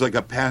cool, it was like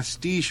a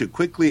pastiche, a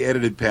quickly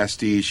edited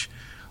pastiche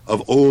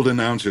of old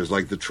announcers,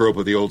 like the trope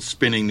of the old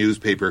spinning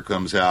newspaper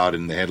comes out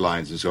and the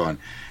headlines and so on.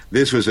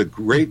 This was a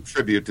great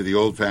tribute to the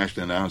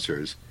old-fashioned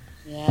announcers.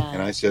 Yeah.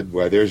 And I said,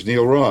 well, there's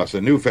Neil Ross, a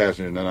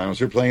new-fashioned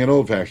announcer playing an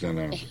old-fashioned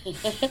announcer.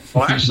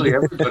 Well, actually,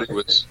 everybody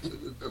was...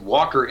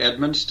 Walker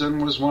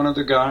Edmonston was one of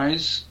the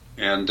guys,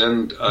 and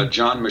then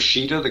John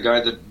Machita, the guy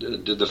that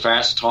did the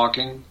fast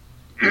talking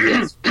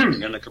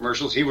in the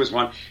commercials, he was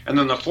one. And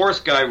then the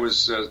fourth guy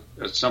was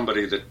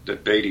somebody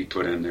that Beatty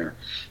put in there.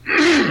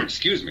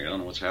 Excuse me, I don't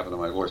know what's happened to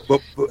my voice.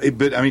 But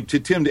I mean, to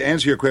Tim, to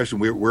answer your question,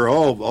 we're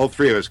all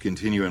three of us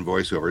continue in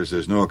voiceovers.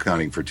 There's no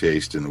accounting for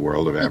taste in the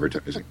world of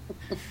advertising.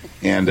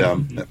 And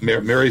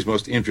Mary's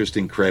most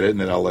interesting credit,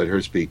 and then I'll let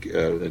her speak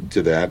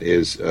to that,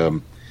 is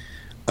a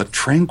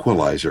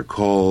tranquilizer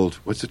called,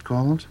 what's it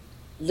called?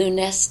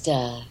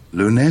 Lunesta.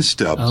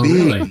 Lunesta, oh, big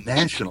really?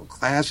 national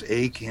Class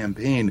A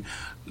campaign.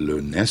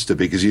 Lunesta,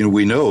 because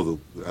we know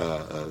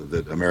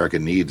that America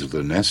needs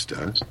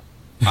Lunesta.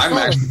 I'm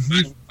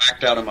actually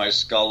whacked out of my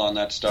skull on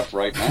that stuff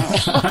right now.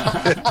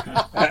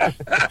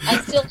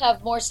 I still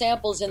have more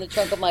samples in the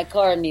trunk of my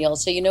car, Neil,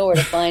 so you know where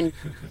to find.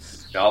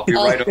 I'll be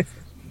right over.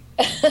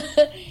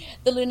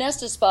 The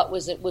Lunesta spot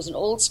was an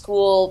old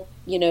school,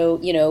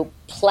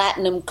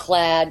 platinum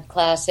clad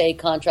Class A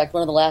contract,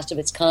 one of the last of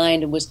its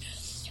kind, and was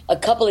a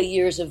couple of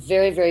years of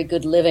very, very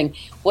good living.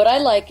 What I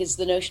like is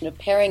the notion of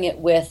pairing it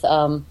with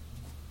my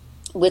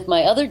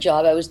other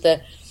job. I was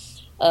the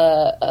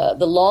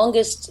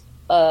longest,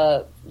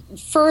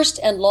 first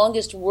and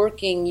longest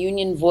working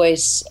union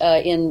voice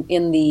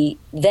in the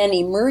then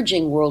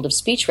emerging world of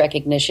speech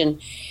recognition.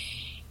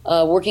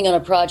 Working on a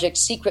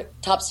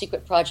top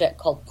secret project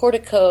called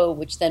Portico,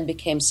 which then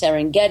became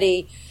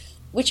Serengeti,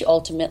 which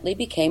ultimately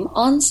became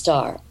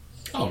OnStar.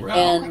 Oh,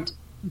 right.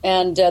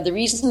 And the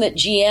reason that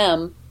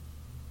GM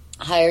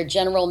hired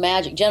General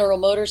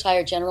Motors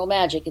hired General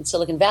Magic in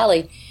Silicon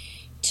Valley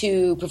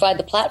to provide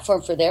the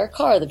platform for their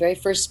car, the very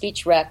first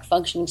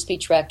functioning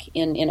speech rec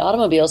in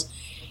automobiles,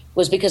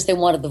 was because they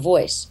wanted the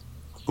voice.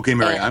 Okay,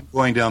 Mary, I'm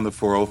going down the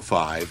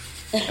 405.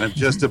 And I'm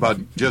just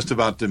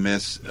about to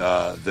miss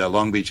the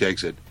Long Beach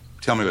exit.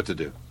 Tell me what to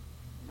do.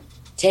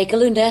 Take a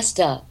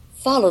Lunesta.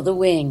 Follow the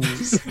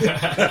wings.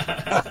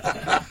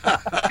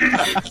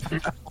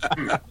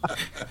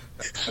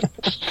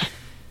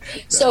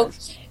 So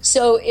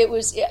it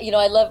was.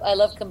 I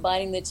love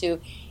combining the two.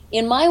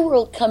 In my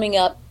world coming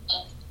up,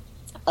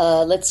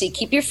 let's see.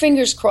 Keep your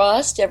fingers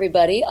crossed,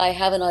 everybody. I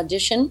have an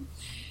audition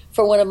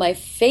for one of my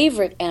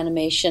favorite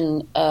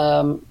animation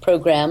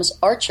programs,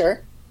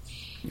 Archer.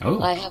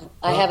 Oh.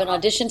 I have an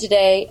audition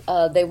today.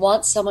 They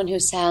want someone who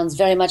sounds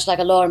very much like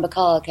a Lauren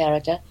Bacall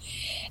character.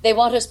 They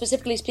want her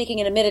specifically speaking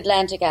in a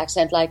mid-Atlantic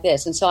accent like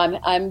this, and so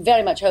I'm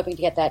very much hoping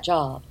to get that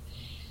job.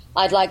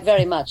 I'd like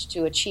very much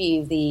to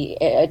achieve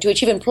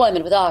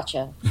employment with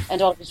Archer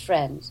and all of his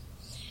friends.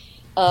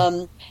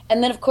 And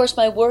then, of course,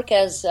 my work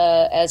as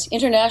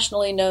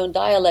internationally known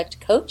dialect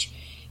coach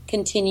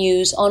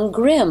continues on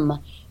Grimm,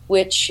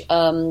 which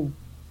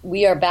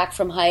we are back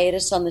from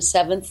hiatus on the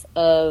 7th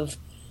of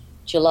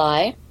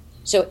July.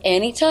 So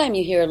anytime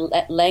you hear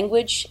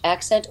language,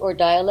 accent, or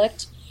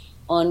dialect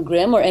on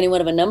Grimm or any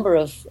one of a number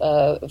of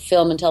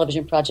film and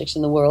television projects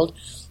in the world,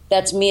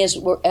 that's me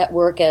at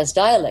work as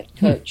dialect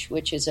coach,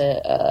 which is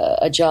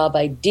a job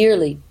I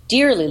dearly,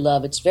 dearly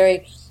love. It's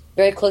very,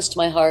 very close to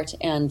my heart,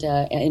 and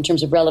in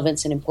terms of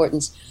relevance and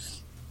importance.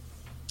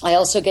 I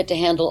also get to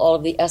handle all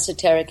of the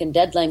esoteric and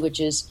dead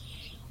languages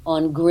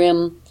on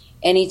Grimm.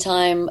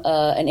 Anytime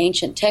an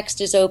ancient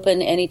text is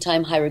open,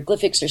 anytime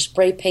hieroglyphics are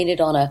spray painted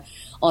on a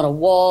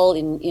wall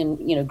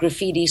in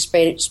graffiti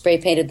spray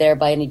painted there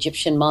by an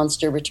Egyptian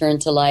monster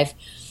returned to life,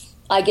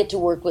 I get to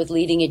work with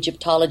leading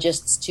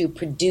Egyptologists to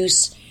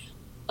produce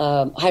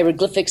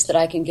hieroglyphics that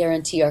I can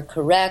guarantee are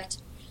correct.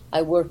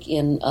 I work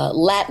in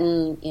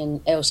Latin, in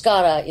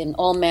Euskara, in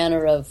all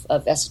manner of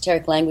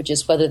esoteric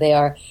languages, whether they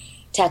are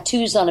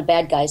tattoos on a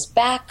bad guy's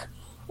back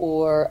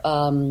or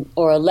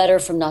a letter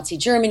from Nazi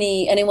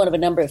Germany, any one of a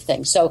number of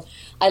things. So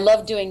I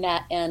love doing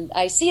that, and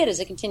I see it as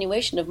a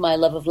continuation of my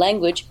love of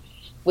language,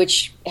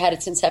 which had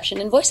its inception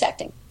in voice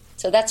acting.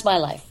 So that's my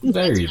life.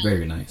 Very,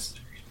 very nice.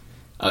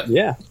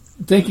 Yeah.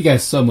 Thank you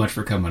guys so much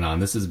for coming on.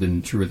 This has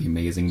been truly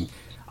amazing.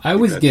 I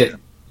always get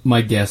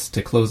my guests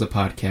to close a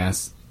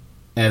podcast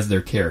as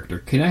their character.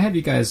 Can I have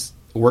you guys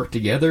work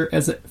together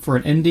for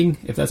an ending,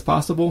 if that's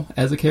possible,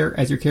 as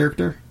your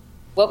character?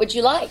 What would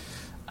you like?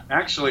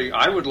 Actually,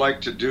 I would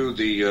like to do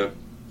the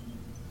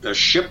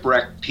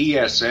shipwreck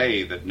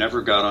PSA that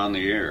never got on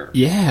the air.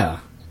 Yeah.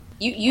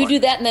 You do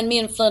that, and then me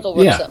and Flint will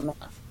work something out.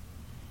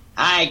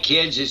 Hi,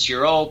 kids. It's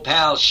your old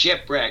pal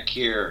Shipwreck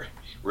here.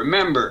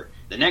 Remember,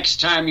 the next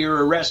time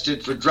you're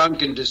arrested for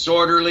drunk and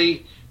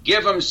disorderly,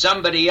 give them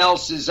somebody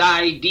else's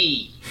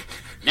ID.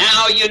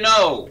 Now you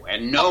know,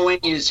 and knowing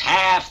is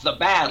half the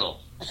battle.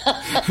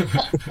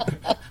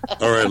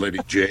 All right, Lady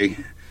J.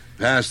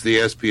 Past the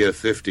SPF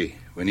 50.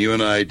 When you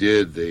and I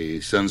did the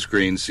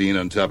sunscreen scene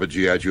on top of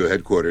G.I. Joe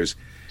headquarters,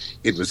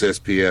 it was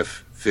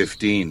SPF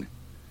 15.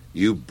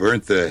 You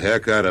burnt the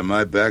heck out of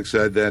my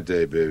backside that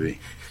day, baby.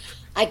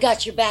 I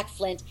got your back,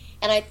 Flint,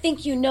 and I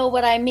think you know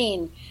what I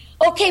mean.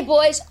 Okay,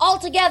 boys, all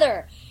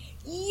together.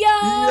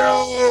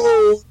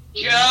 Yo!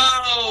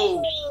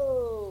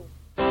 Yo!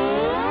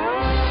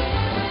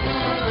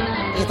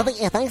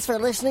 Thanks for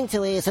listening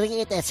to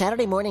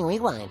Saturday Morning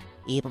Rewind.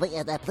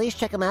 Please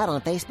check them out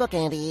on Facebook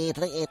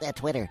and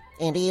Twitter.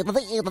 And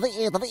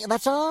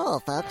that's all,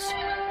 folks.